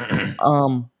 manuscript,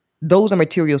 those are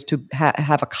materials to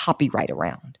have a copyright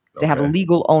around, to have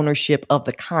legal ownership of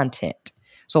the content.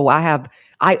 So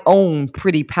I own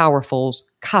Pretty Powerful's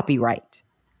copyright.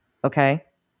 Okay.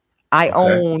 I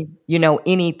own,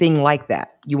 anything like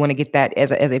that. You want to get that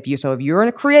if you're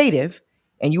a creative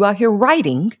and you out here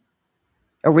writing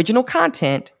original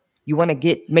content, you want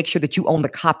to make sure that you own the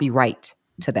copyright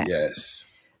to that. Yes.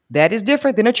 That is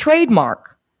different than a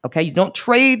trademark. Okay. You don't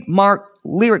trademark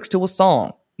lyrics to a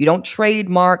song. You don't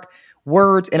trademark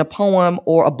words in a poem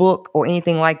or a book or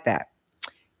anything like that.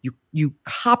 You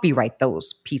copyright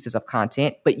those pieces of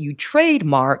content, but you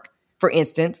trademark, for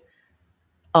instance,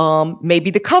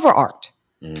 maybe the cover art.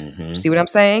 Mm-hmm. See what I'm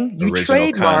saying? You original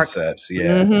trademark concepts,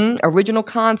 yeah. Original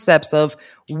concepts of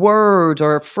words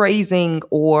or phrasing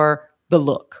or the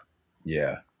look.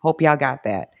 Yeah. Hope y'all got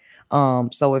that.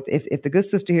 So if the good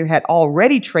sister here had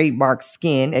already trademarked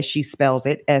Skin, as she spells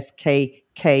it,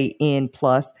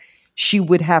 SKKN+, she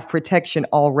would have protection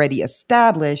already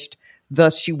established.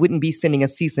 Thus, she wouldn't be sending a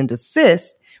cease and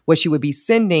desist. What she would be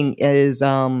sending is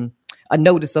a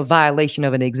notice of violation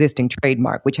of an existing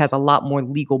trademark, which has a lot more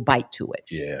legal bite to it.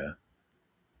 Yeah.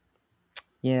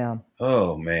 Yeah.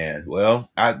 Oh, man. Well,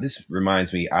 this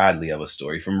reminds me oddly of a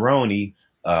story from Roni.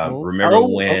 Remember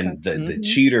when the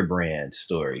Cheater brand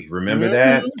story? Remember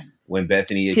that? When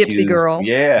Bethany accused Tipsy Girl.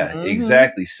 Yeah,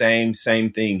 exactly. Same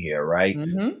thing here, right?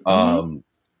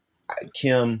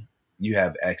 Kim, you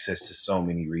have access to so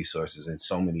many resources and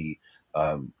so many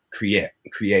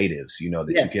creatives,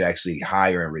 that you could actually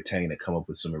hire and retain to come up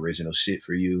with some original shit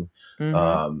for you.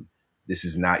 This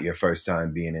is not your first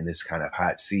time being in this kind of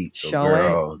hot seat. So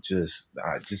girl, just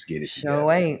get it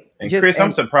together. Ain't. And Chris,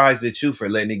 I'm surprised at you for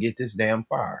letting it get this damn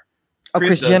far.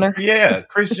 Kris Jenner? Yeah,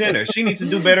 Kris Jenner. She needs to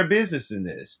do better business than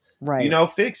this. Right.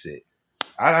 Fix it.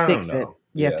 I don't know.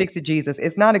 Yeah, fix it, Jesus.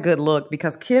 It's not a good look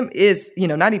because Kim is,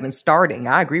 not even starting.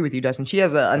 I agree with you, Dustin. She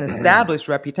has an established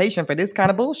reputation for this kind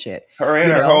of bullshit. Her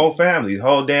and her whole family, the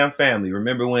whole damn family.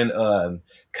 Remember when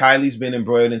Kylie's been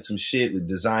embroiled in some shit with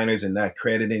designers and not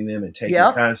crediting them and taking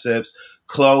concepts?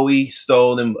 Khloe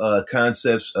stole them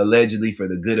concepts allegedly for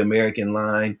the Good American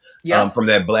line from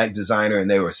that black designer,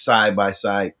 and they were side by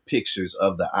side pictures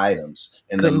of the items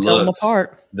and Couldn't the looks,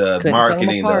 the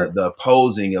marketing, the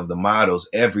posing of the models,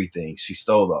 everything. She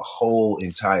stole the whole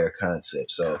entire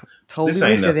concept. So this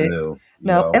ain't nothing new.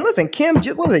 No, and listen, Kim,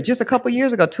 what was it? Just a couple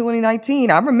years ago, 2019.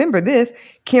 I remember this.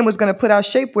 Kim was going to put out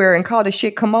shapewear and call the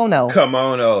shit kimono.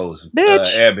 Kimonos,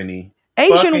 bitch, Ebony,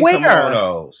 Asian wear,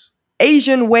 kimonos,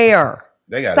 Asian wear.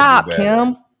 They gotta stop, do better.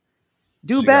 Kim.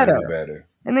 Do better. Do better.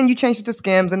 And then you change it to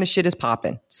Skims and the shit is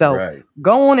popping. So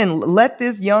go on and let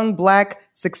this young black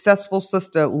successful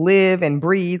sister live and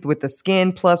breathe with the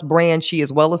Skin Plus brand. She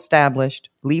is well established.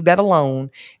 Leave that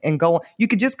alone and go on. You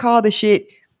could just call the shit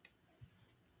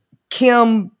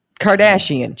Kim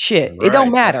Kardashian shit. It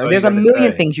don't matter. There's a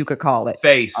million things you could call it.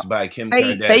 Face by Kim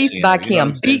Kardashian. Face by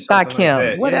Kim. Beat by Kim.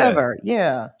 Like whatever.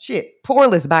 Yeah. Shit.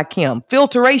 Poreless by Kim.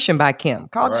 Filtration by Kim.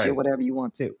 Call the shit whatever you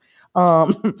want to.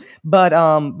 But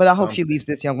I hope she leaves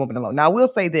this young woman alone. Now I will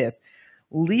say this.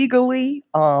 Legally,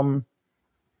 the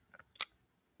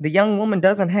young woman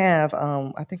doesn't have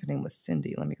I think her name was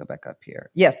Cindy. Let me go back up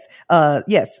here. Yes.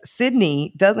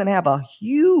 Sydney doesn't have a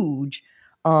huge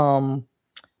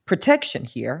protection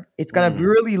here. It's going to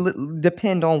really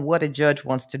depend on what a judge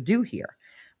wants to do here.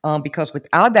 Because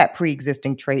without that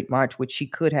pre-existing trademark, which she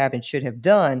could have and should have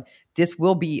done, this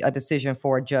will be a decision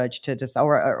for a judge to decide,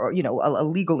 or a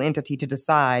legal entity to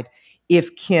decide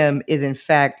if Kim is in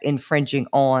fact infringing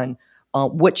on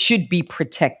what should be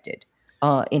protected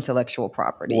intellectual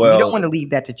property. Well, you don't want to leave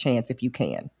that to chance if you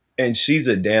can. And she's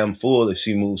a damn fool if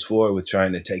she moves forward with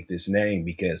trying to take this name,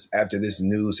 because after this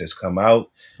news has come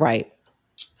out, right,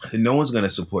 no one's going to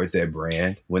support that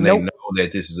brand when they know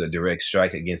that this is a direct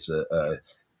strike against a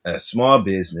small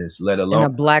business, let alone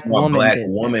and a black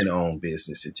woman-owned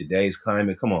business in today's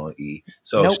climate. Come on, E.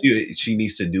 So she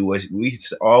needs to do what we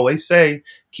always say: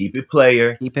 keep it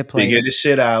player, figure the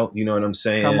shit out. You know what I'm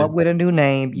saying? Come up with a new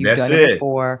name. You've done it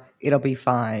before. It'll be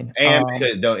fine. And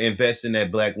because don't invest in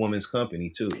that black woman's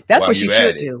company too. That's what you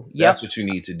should do. Yep. That's what you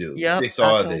need to do. Yep. Fix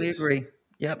all I totally agree.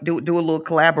 Yep. Do a little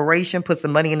collaboration, put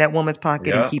some money in that woman's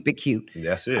pocket and keep it cute.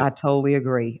 That's it. I totally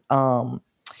agree.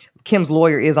 Kim's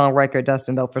lawyer is on record,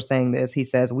 Dustin, though, for saying this. He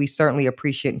says, we certainly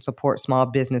appreciate and support small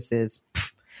businesses.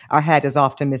 Our hat is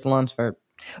off to Ms. Lunsford.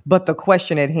 But the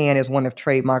question at hand is one of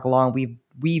trademark law, and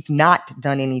we've not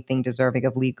done anything deserving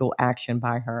of legal action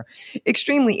by her.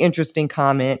 Extremely interesting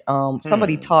comment.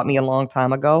 Somebody taught me a long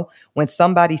time ago, when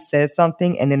somebody says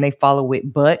something and then they follow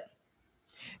it, but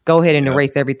go ahead and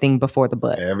erase everything before the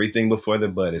but. Everything before the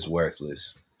but is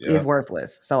worthless. Is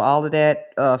worthless. So all of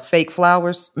that fake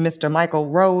flowers, Mr. Michael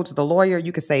Rhodes, the lawyer,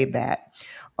 you can save that.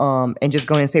 And just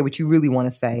go ahead and say what you really want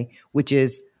to say, which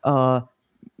is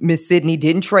Miss Sydney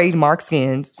didn't trademark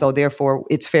skins, so therefore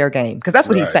it's fair game. Because that's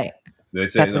what he's saying. We're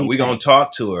going to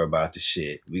talk to her about the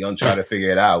shit. We're going to try to figure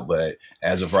it out. But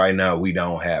as of right now, we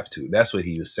don't have to. That's what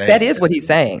he was saying. That is what he's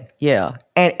saying. Yeah.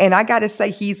 And I got to say,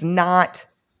 he's not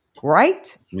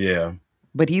right. Yeah.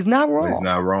 But he's not wrong. But he's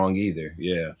not wrong either.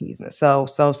 Yeah. So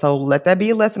let that be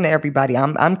a lesson to everybody.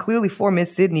 I'm clearly for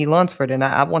Miss Sydney Lunsford, and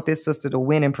I want this sister to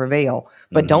win and prevail.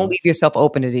 But don't leave yourself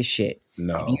open to this shit.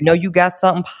 No. If you know you got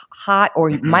something hot, or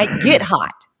you might get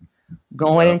hot,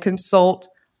 go in and consult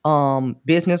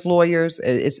business lawyers.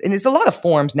 It's a lot of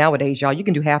forms nowadays, y'all. You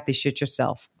can do half this shit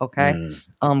yourself. Okay.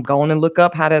 Go on and look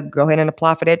up how to go ahead and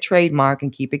apply for that trademark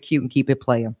and keep it cute and keep it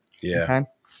player. Yeah. Okay.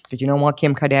 Because you don't want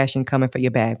Kim Kardashian coming for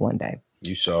your bag one day.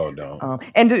 You sure don't.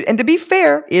 And to be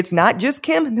fair, it's not just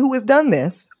Kim who has done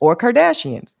this, or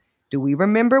Kardashians. Do we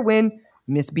remember when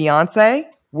Miss Beyonce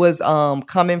was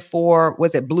coming for,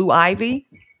 was it Blue Ivy?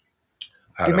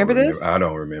 Do you remember this? I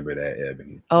don't remember that,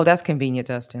 Ebony. Oh, that's convenient,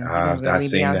 Dustin. I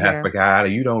seem to have forgot.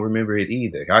 You don't remember it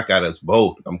either. I got us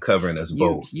both. I'm covering us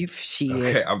both.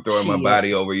 Okay, I'm throwing my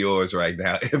body over yours right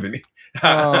now, Ebony.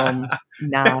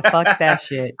 Nah, fuck that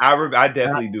shit. I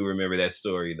definitely do remember that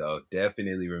story, though.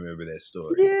 Definitely remember that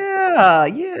story. Yeah.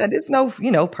 There's no,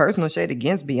 personal shade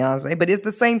against Beyonce, but it's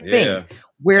the same thing. Yeah.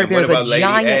 Where there's a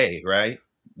giant, Lady A, right?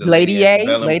 Lady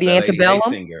Antebellum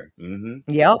singer.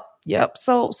 Mm-hmm. Yep.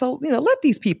 So let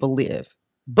these people live.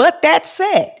 But that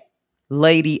said,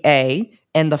 Lady A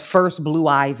and the first Blue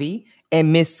Ivy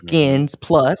and Miss Skins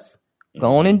Plus,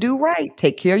 go on and do right.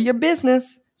 Take care of your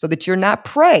business so that you're not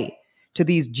prey to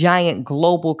these giant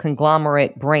global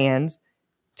conglomerate brands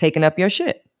taking up your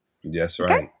shit. That's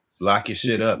right. Okay? Lock your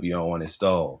shit up. You don't want it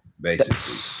stalled,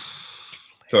 basically.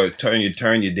 So turn your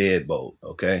deadbolt,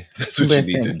 okay? That's what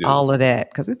you need to do. All of that,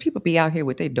 because people be out here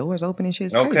with their doors open and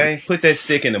shit. Okay, put that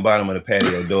stick in the bottom of the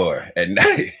patio door at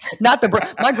night. Not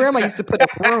my grandma used to put a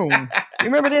broom. You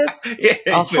remember this? Yeah,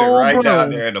 a whole right broom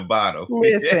down there in the bottom.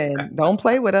 Listen, don't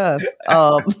play with us.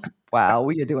 Wow,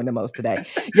 we are doing the most today.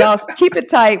 Y'all, keep it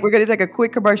tight. We're going to take a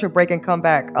quick commercial break and come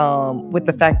back with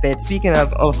the fact that, speaking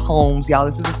of homes, y'all,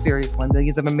 this is a serious one.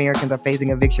 Millions of Americans are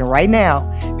facing eviction right now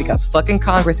because fucking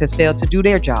Congress has failed to do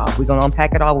their job. We're going to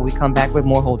unpack it all when we come back with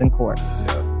more Holding Court.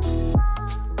 Yeah.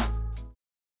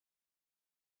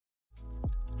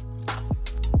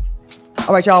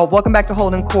 All right, y'all, welcome back to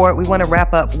Holding Court. We want to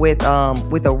wrap up with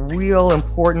a real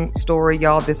important story,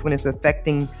 y'all. This one is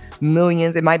affecting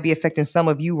millions. It might be affecting some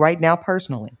of you right now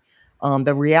personally.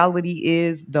 The reality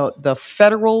is the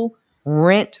federal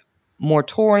rent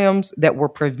moratoriums that were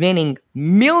preventing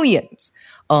millions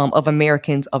of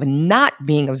Americans of not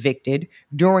being evicted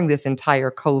during this entire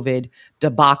COVID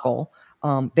debacle,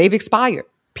 they've expired,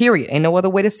 period. Ain't no other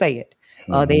way to say it.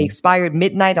 They expired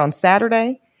midnight on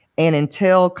Saturday, and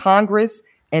until Congress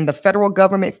and the federal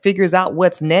government figures out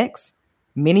what's next,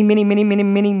 many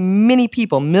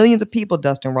people, millions of people,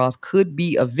 Dustin Ross, could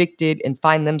be evicted and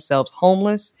find themselves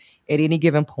homeless at any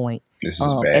given point. This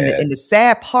is bad. And the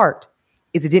sad part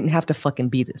is it didn't have to fucking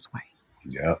be this way.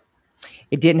 Yeah.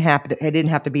 It didn't have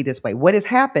to be this way. What has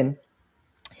happened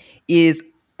is,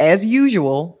 as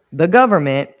usual, the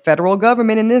government, federal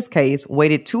government in this case,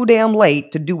 waited too damn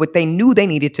late to do what they knew they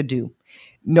needed to do.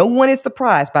 No one is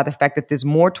surprised by the fact that this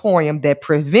moratorium that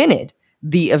prevented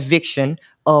the eviction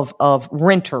of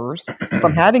renters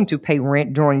from having to pay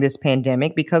rent during this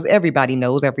pandemic, because everybody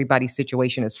knows everybody's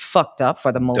situation is fucked up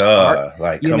for the most part.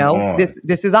 Like, come on.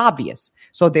 This is obvious.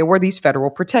 So there were these federal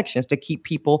protections to keep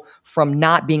people from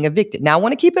not being evicted. Now, I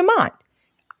want to keep in mind,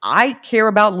 I care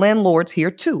about landlords here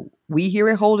too. We here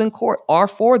at Holden Court are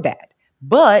for that.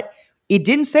 But it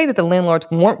didn't say that the landlords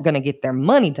weren't going to get their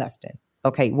money, Dustin.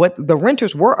 Okay, what the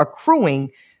renters were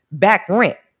accruing back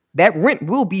rent. That rent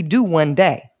will be due one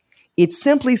day. It's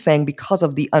simply saying because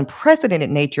of the unprecedented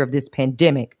nature of this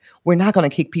pandemic, we're not going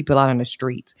to kick people out on the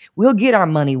streets. We'll get our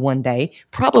money one day,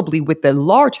 probably with the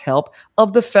large help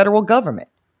of the federal government.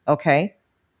 Okay?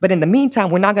 But in the meantime,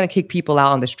 we're not going to kick people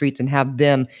out on the streets and have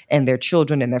them and their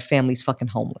children and their families fucking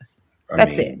homeless.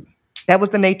 That's it. That was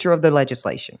the nature of the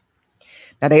legislation.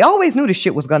 Now, they always knew the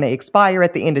shit was going to expire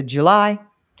at the end of July,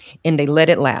 and they let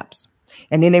it lapse.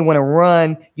 And then they want to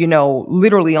run,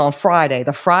 literally on Friday,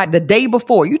 the day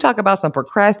before. You talk about some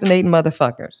procrastinating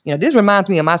motherfuckers. This reminds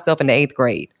me of myself in the 8th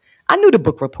grade. I knew the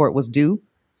book report was due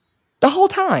the whole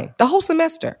time, the whole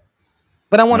semester.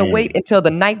 But I want to wait until the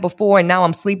night before, and now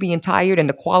I'm sleepy and tired, and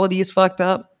the quality is fucked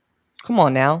up. Come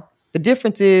on now. The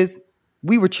difference is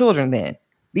we were children then.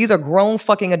 These are grown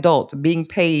fucking adults being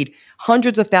paid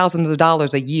hundreds of thousands of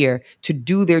dollars a year to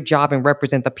do their job and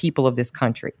represent the people of this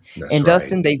country. That's and right.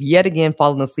 Dustin, they've yet again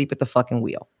fallen asleep at the fucking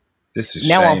wheel. This is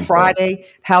now shameful. On Friday,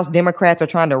 House Democrats are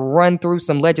trying to run through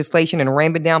some legislation and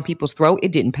ram it down people's throat.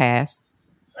 It didn't pass.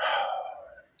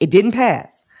 It didn't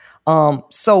pass.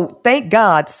 So thank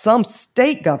God some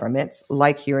state governments,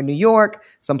 like here in New York,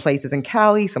 some places in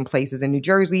Cali, some places in New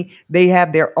Jersey, they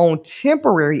have their own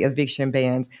temporary eviction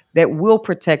bans that will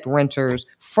protect renters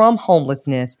from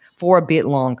homelessness for a bit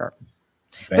longer.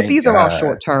 But these are all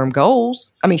short-term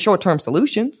goals. Short-term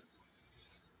solutions.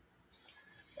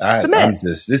 It's a mess.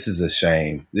 This is a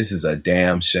shame. This is a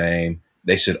damn shame.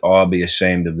 They should all be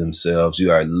ashamed of themselves.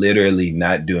 You are literally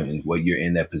not doing what you're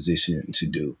in that position to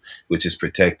do, which is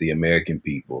protect the American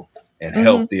people and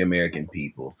help the American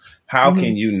people. How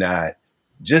can you not,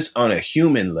 just on a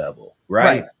human level,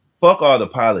 right? Fuck all the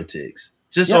politics.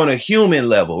 Just on a human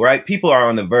level, right? People are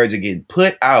on the verge of getting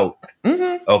put out,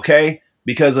 okay?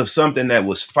 Because of something that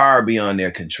was far beyond their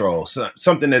control,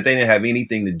 something that they didn't have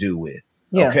anything to do with,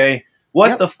 okay?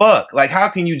 What the fuck? Like, how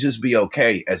can you just be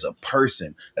okay as a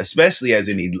person, especially as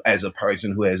a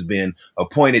person who has been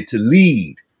appointed to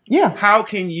lead? Yeah. How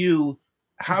can you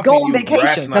go on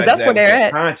vacation? Because that's where they're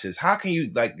at. Conscious. How can you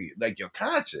like you're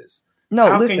conscious? No,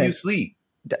 how listen. Can you sleep?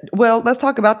 Well, let's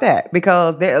talk about that,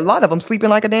 because a lot of them sleeping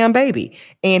like a damn baby,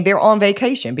 and they're on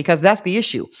vacation, because that's the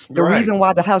issue. The reason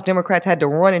why the House Democrats had to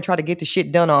run and try to get the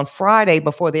shit done on Friday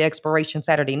before the expiration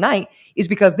Saturday night is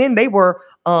because then they were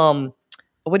let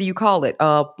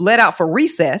out for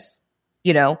recess.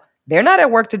 They're not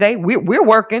at work today. We're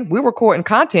working. We're recording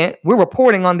content. We're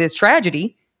reporting on this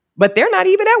tragedy, but they're not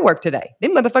even at work today.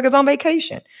 Them motherfuckers on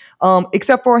vacation.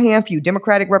 Except for a handful.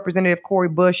 Democratic Representative Cori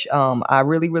Bush. I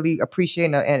really, really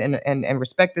appreciate and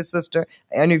respect this sister.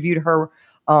 I interviewed her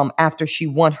after she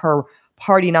won her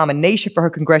party nomination for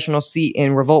her congressional seat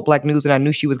in Revolt Black News, and I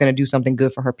knew she was going to do something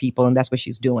good for her people, and that's what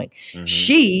she's doing.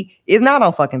 She is not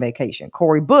on fucking vacation.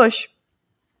 Cori Bush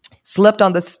slept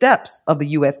on the steps of the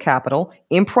U.S. Capitol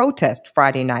in protest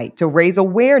Friday night to raise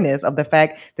awareness of the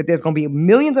fact that there's going to be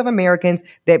millions of Americans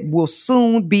that will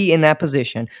soon be in that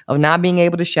position of not being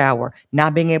able to shower,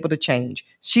 not being able to change.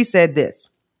 She said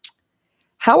this: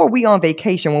 how are we on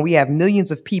vacation when we have millions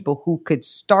of people who could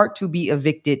start to be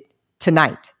evicted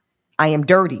tonight? I am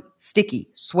dirty, sticky,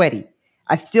 sweaty.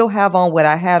 I still have on what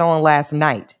I had on last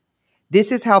night.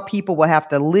 This is how people will have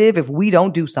to live if we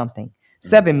don't do something.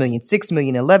 7 million, 6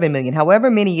 million, 11 million, however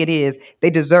many it is,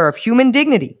 they deserve human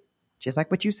dignity, just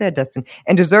like what you said, Dustin,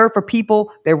 and deserve for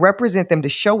people that represent them to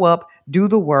show up, do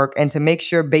the work, and to make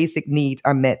sure basic needs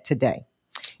are met today.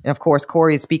 And of course,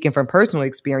 Cori is speaking from personal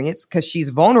experience because she's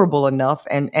vulnerable enough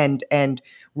and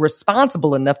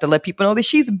responsible enough to let people know that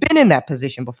she's been in that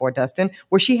position before, Dustin,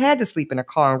 where she had to sleep in a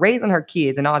car and raising her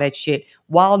kids and all that shit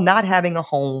while not having a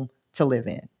home to live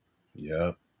in.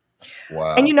 Yep.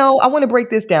 Wow. And, I want to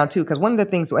break this down, too, because one of the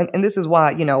things, and this is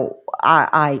why,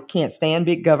 I can't stand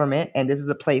big government. And this is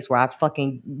a place where I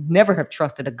fucking never have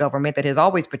trusted a government that has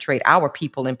always betrayed our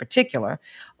people in particular.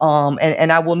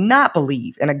 And I will not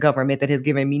believe in a government that has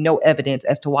given me no evidence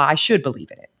as to why I should believe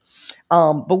in it.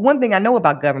 But one thing I know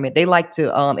about government, they like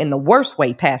to, in the worst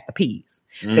way, pass the peas.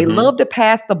 They love to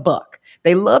pass the buck.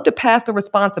 They love to pass the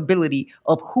responsibility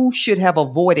of who should have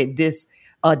avoided this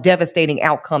devastating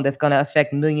outcome that's going to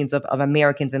affect millions of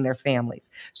Americans and their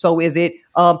families. So is it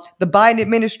the Biden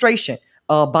administration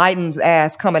Biden's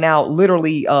ass coming out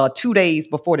literally 2 days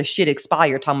before the shit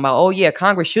expired, talking about, oh yeah,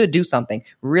 Congress should do something.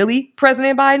 Really,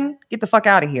 President Biden? Get the fuck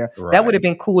out of here. Right. That would have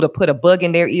been cool to put a bug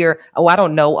in their ear. Oh, I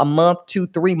don't know, a month, 2,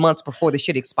 3 months before the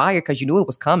shit expired because you knew it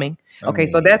was coming. Okay,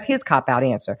 so that's his cop-out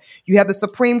answer. You have the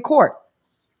Supreme Court.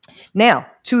 Now,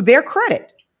 to their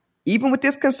credit, even with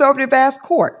this conservative ass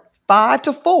court,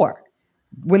 5-4,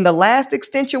 when the last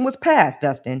extension was passed,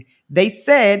 Dustin, they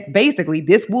said basically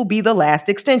this will be the last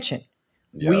extension.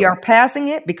 Yep. We are passing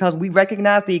it because we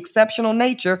recognize the exceptional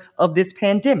nature of this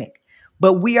pandemic,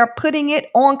 but we are putting it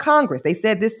on Congress. They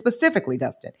said this specifically,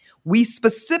 Dustin. We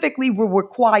specifically will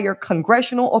require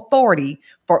congressional authority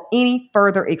for any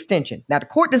further extension. Now, the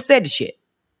court just said the shit.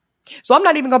 So I'm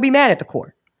not even going to be mad at the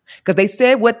court because they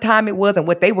said what time it was and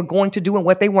what they were going to do and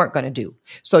what they weren't going to do.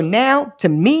 So now, to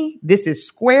me, this is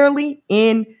squarely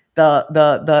in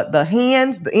the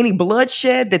hands, any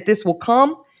bloodshed that this will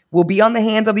come will be on the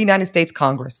hands of the United States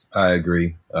Congress. I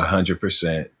agree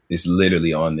 100%. It's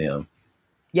literally on them.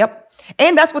 Yep.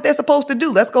 And that's what they're supposed to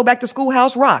do. Let's go back to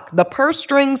Schoolhouse Rock. The purse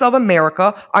strings of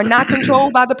America are not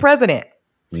controlled by the president.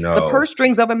 No. The purse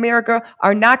strings of America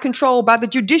are not controlled by the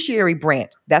judiciary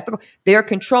branch. They're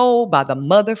controlled by the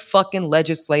motherfucking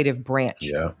legislative branch.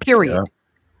 Yeah. Period.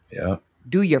 Yeah.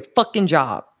 Do your fucking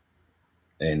job.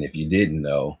 And if you didn't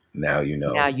know, now you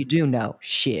know. Now you do know.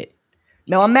 Shit.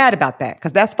 No, I'm mad about that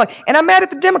because that's fuck. And I'm mad at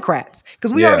the Democrats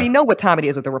because we already know what time it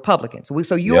is with the Republicans.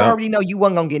 So you already know you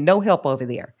weren't going to get no help over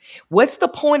there. What's the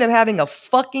point of having a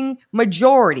fucking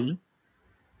majority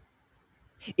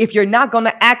if you're not going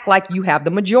to act like you have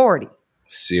the majority?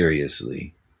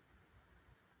 Seriously.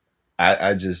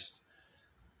 There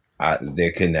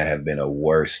couldn't have been a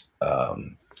worse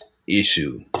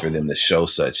issue for them to show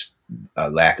such a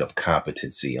lack of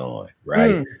competency on,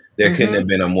 right? There couldn't have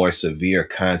been a more severe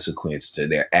consequence to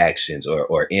their actions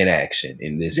or inaction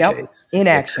in this case.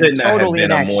 Inaction. There couldn't have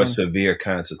been a more severe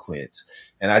consequence.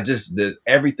 And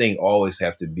everything always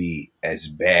have to be as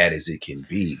bad as it can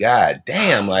be. God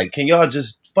damn, like, can y'all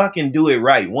just fucking do it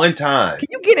right one time? Can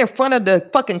you get in front of the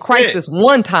fucking crisis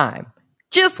one time?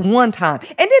 Just one time.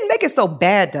 And then make it so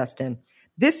bad, Dustin.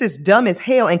 This is dumb as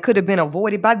hell and could have been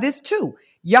avoided by this too.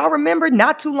 Y'all remember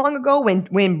not too long ago when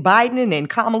Biden and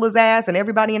Kamala's ass and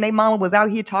everybody and their mama was out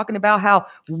here talking about how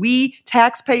we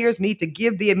taxpayers need to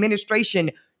give the administration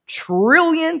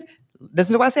trillions.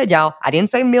 Listen to what I said, y'all. I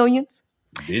didn't say millions.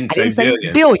 I didn't say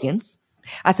billions.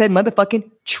 I said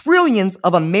motherfucking trillions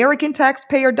of American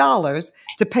taxpayer dollars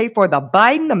to pay for the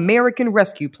Biden American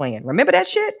Rescue Plan. Remember that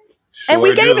shit? Sure and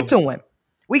we gave it to him.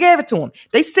 We gave it to him.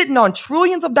 They sitting on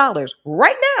trillions of dollars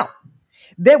right now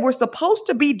that were supposed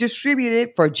to be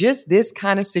distributed for just this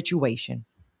kind of situation,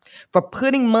 for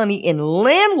putting money in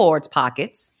landlords'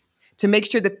 pockets to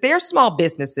make sure that their small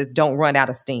businesses don't run out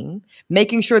of steam,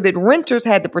 making sure that renters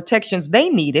had the protections they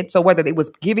needed. So whether it was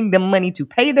giving them money to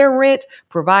pay their rent,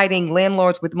 providing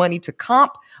landlords with money to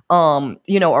comp,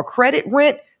 or credit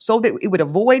rent, so that it would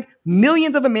avoid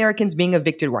millions of Americans being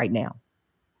evicted right now.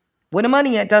 Where the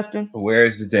money at, Dustin?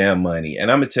 Where's the damn money?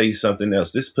 And I'm going to tell you something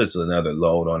else. This puts another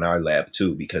load on our lap,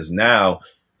 too, because now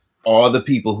all the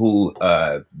people who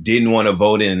didn't want to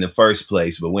vote in the first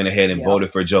place but went ahead and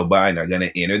voted for Joe Biden are going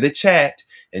to enter the chat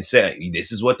and say,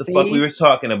 this is what the fuck we were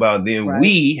talking about. Then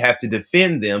we have to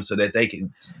defend them so that they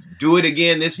can do it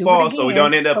again this fall so we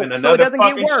don't end up in another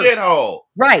fucking shithole.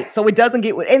 Right. So it doesn't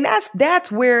get... And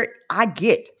that's where I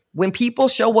get... When people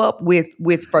show up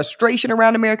with frustration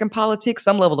around American politics,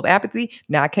 some level of apathy,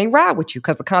 now I can't ride with you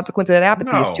because the consequence of that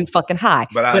apathy is too fucking high.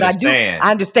 But I understand.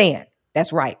 I understand.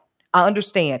 That's right. I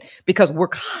understand because we're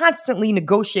constantly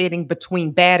negotiating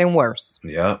between bad and worse.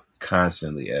 Yep.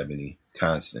 Constantly, Ebony.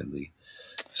 Constantly.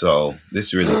 So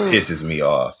this really pisses me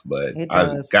off. But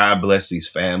God bless these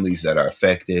families that are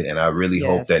affected. And I really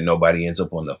hope that nobody ends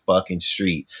up on the fucking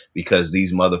street because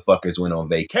these motherfuckers went on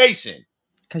vacation.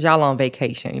 Because y'all on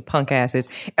vacation, you punk asses.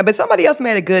 But somebody else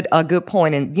made a good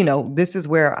point, and this is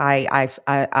where I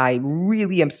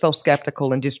really am so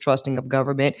skeptical and distrusting of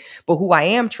government. But who I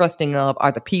am trusting of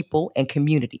are the people and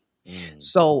community.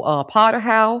 So Potter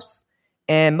House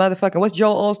and motherfucking what's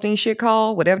Joel Osteen shit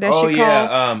called? Whatever that shit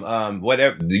called.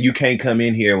 Whatever. You can't come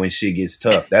in here when shit gets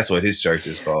tough. That's what his church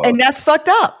is called. And that's fucked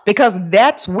up because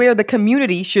that's where the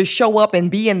community should show up and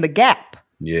be in the gap.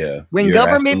 Yeah. When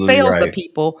government fails the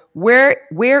people, where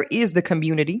is the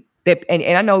community? That and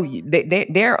I know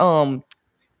they're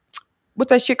what's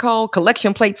that shit called?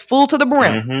 Collection plates full to the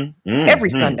brim every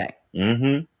Sunday.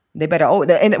 They better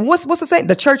and what's the saying?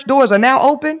 The church doors are now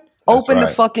open. Open the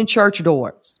fucking church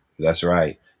doors. That's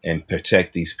right. And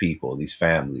protect these people, these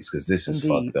families, because this is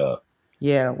fucked up.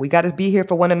 Yeah, we got to be here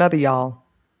for one another, y'all,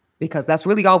 because that's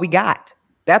really all we got.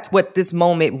 That's what this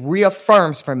moment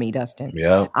reaffirms for me, Dustin.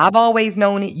 Yeah. I've always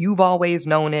known it. You've always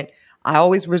known it. I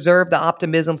always reserve the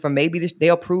optimism for maybe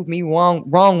they'll prove me wrong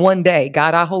one day.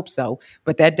 God, I hope so.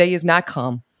 But that day has not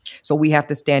come. So we have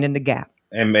to stand in the gap.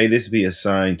 And may this be a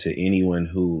sign to anyone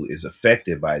who is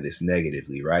affected by this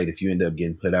negatively, right? If you end up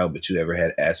getting put out, but you ever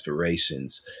had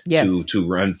aspirations to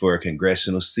run for a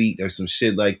congressional seat or some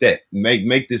shit like that,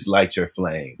 make this light your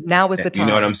flame. Now is the time. You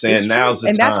know what I'm saying? Now's the time.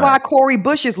 And that's why Cori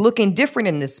Bush is looking different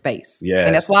in this space. Yeah.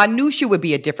 And that's why I knew she would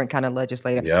be a different kind of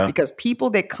legislator. Yeah. Because people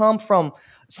that come from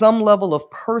some level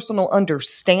of personal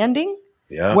understanding,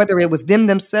 whether it was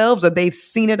themselves or they've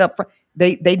seen it up front,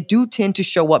 they do tend to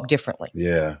show up differently.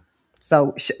 Yeah.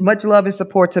 So much love and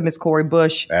support to Ms. Cori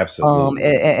Bush. Absolutely.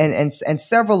 And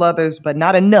several others, but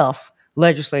not enough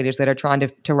legislators that are trying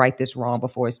to right this wrong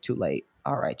before it's too late.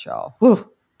 All right, y'all. Whew,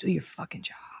 do your fucking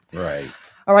job. Right.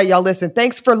 All right, y'all, listen,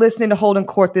 thanks for listening to Holding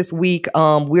Court this week.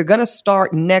 We're going to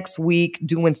start next week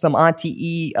doing some Auntie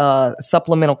E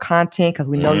supplemental content because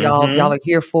we know y'all are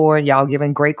here for it. Y'all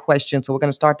giving great questions. So we're going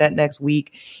to start that next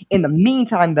week. In the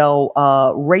meantime, though,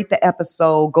 rate the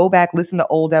episode. Go back, listen to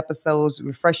old episodes,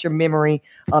 refresh your memory.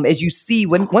 As you see,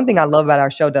 one thing I love about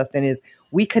our show, Dustin, is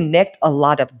we connect a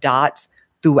lot of dots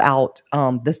throughout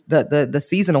the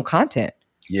seasonal content.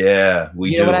 Yeah, we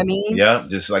do. You know what I mean? Yeah,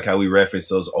 just like how we reference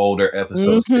those older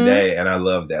episodes today. And I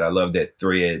love that. I love that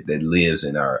thread that lives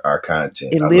in our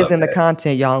content. It lives in the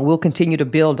content, y'all. And we'll continue to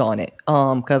build on it.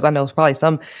 Because I know it's probably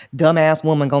some dumbass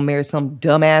woman going to marry some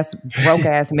dumbass,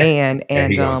 broke-ass man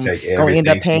and going to end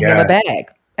up paying him a bag.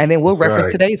 And then we'll reference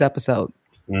today's episode.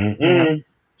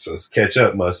 So it's catch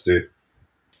up, Mustard.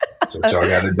 That's what y'all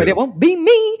got to do. But it won't be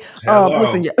me.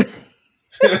 Listen,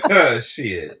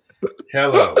 shit.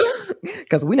 Hello.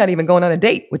 Because we're not even going on a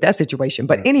date with that situation.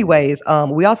 But anyways,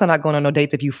 we also not going on no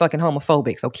dates if you fucking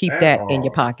homophobic. So keep that in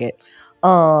your pocket.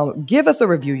 Give us a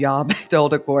review, y'all. Back to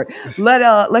Holding Court.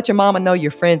 Let your mama know, your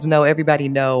friends know, everybody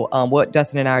know what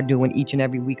Dustin and I are doing each and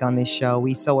every week on this show.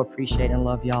 We so appreciate and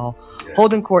love y'all. Yes.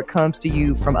 Holding Court comes to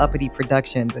you from Uppity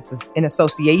Productions. It's in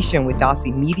association with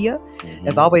Dossie Media.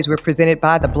 As always, we're presented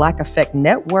by the Black Effect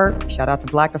Network. Shout out to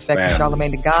Black Effect and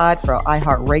Charlamagne the God for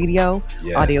iHeartRadio.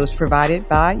 Yes. Audio is provided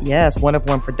by, One of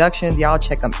One Productions. Y'all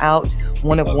check them out.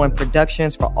 One of One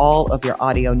Productions for all of your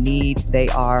audio needs. They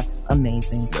are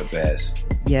amazing. The best.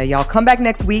 Yeah, y'all come back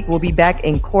next week. We'll be back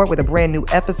in court with a brand new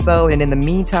episode. And in the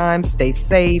meantime, stay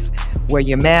safe. Wear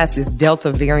your mask. This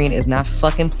Delta variant is not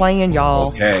fucking playing, y'all.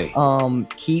 Okay.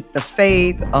 Keep the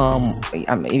faith.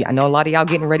 I know a lot of y'all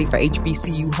getting ready for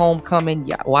HBCU homecoming.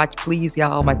 Yeah, watch, please,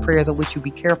 y'all. My prayers are with you.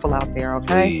 Be careful out there,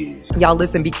 okay? Please. Y'all,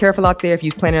 listen, be careful out there if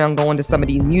you're planning on going to some of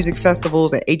these music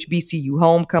festivals at HBCU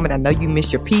homecoming. I know you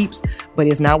miss your peeps, but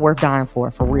it's not worth dying for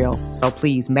real. So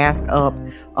please, mask up.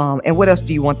 And what else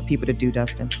do you want the people to do,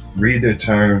 Dustin? Read the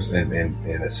terms and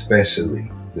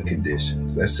especially the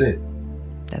conditions. That's it.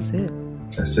 That's it.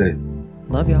 That's it.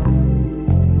 Love y'all.